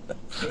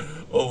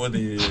over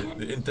the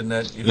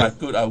internet. If I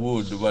could, I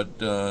would, but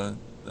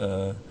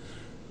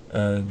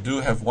do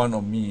have one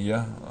of me,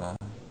 yeah.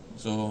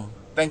 So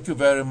thank you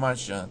very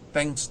much.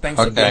 Thanks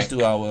again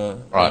to our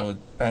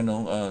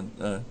panel,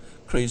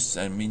 Chris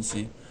and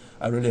Mincy.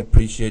 I really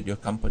appreciate your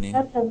company.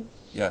 Awesome.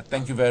 Yeah,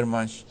 thank you very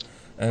much.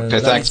 And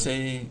Okay, let thanks. me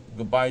say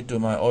goodbye to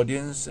my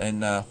audience,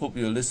 and hope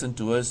you listen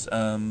to us.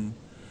 I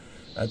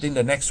think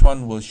the next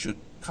one should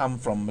come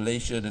from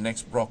Malaysia, the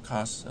next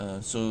broadcast.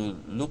 So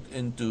look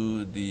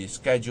into the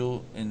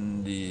schedule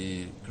in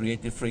the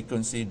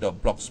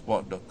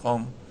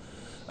creativefrequency.blogspot.com.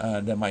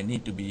 There might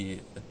need to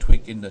be a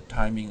tweak in the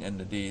timing and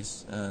the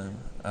days.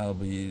 I'll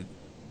be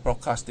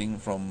broadcasting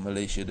from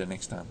Malaysia the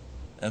next time.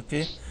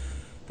 Okay?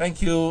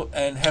 Thank you,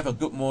 and have a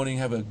good morning,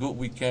 have a good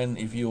weekend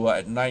if you are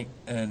at night,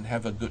 and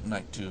have a good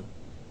night too.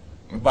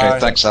 Bye. Okay,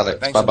 thanks, Alex.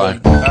 Thanks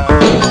Bye-bye. again. Bye.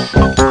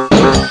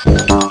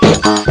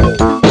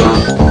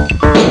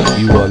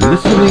 You are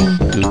listening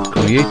to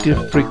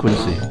Creative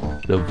Frequency,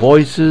 the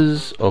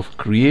voices of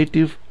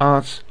creative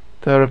arts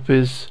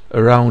therapists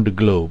around the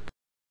globe.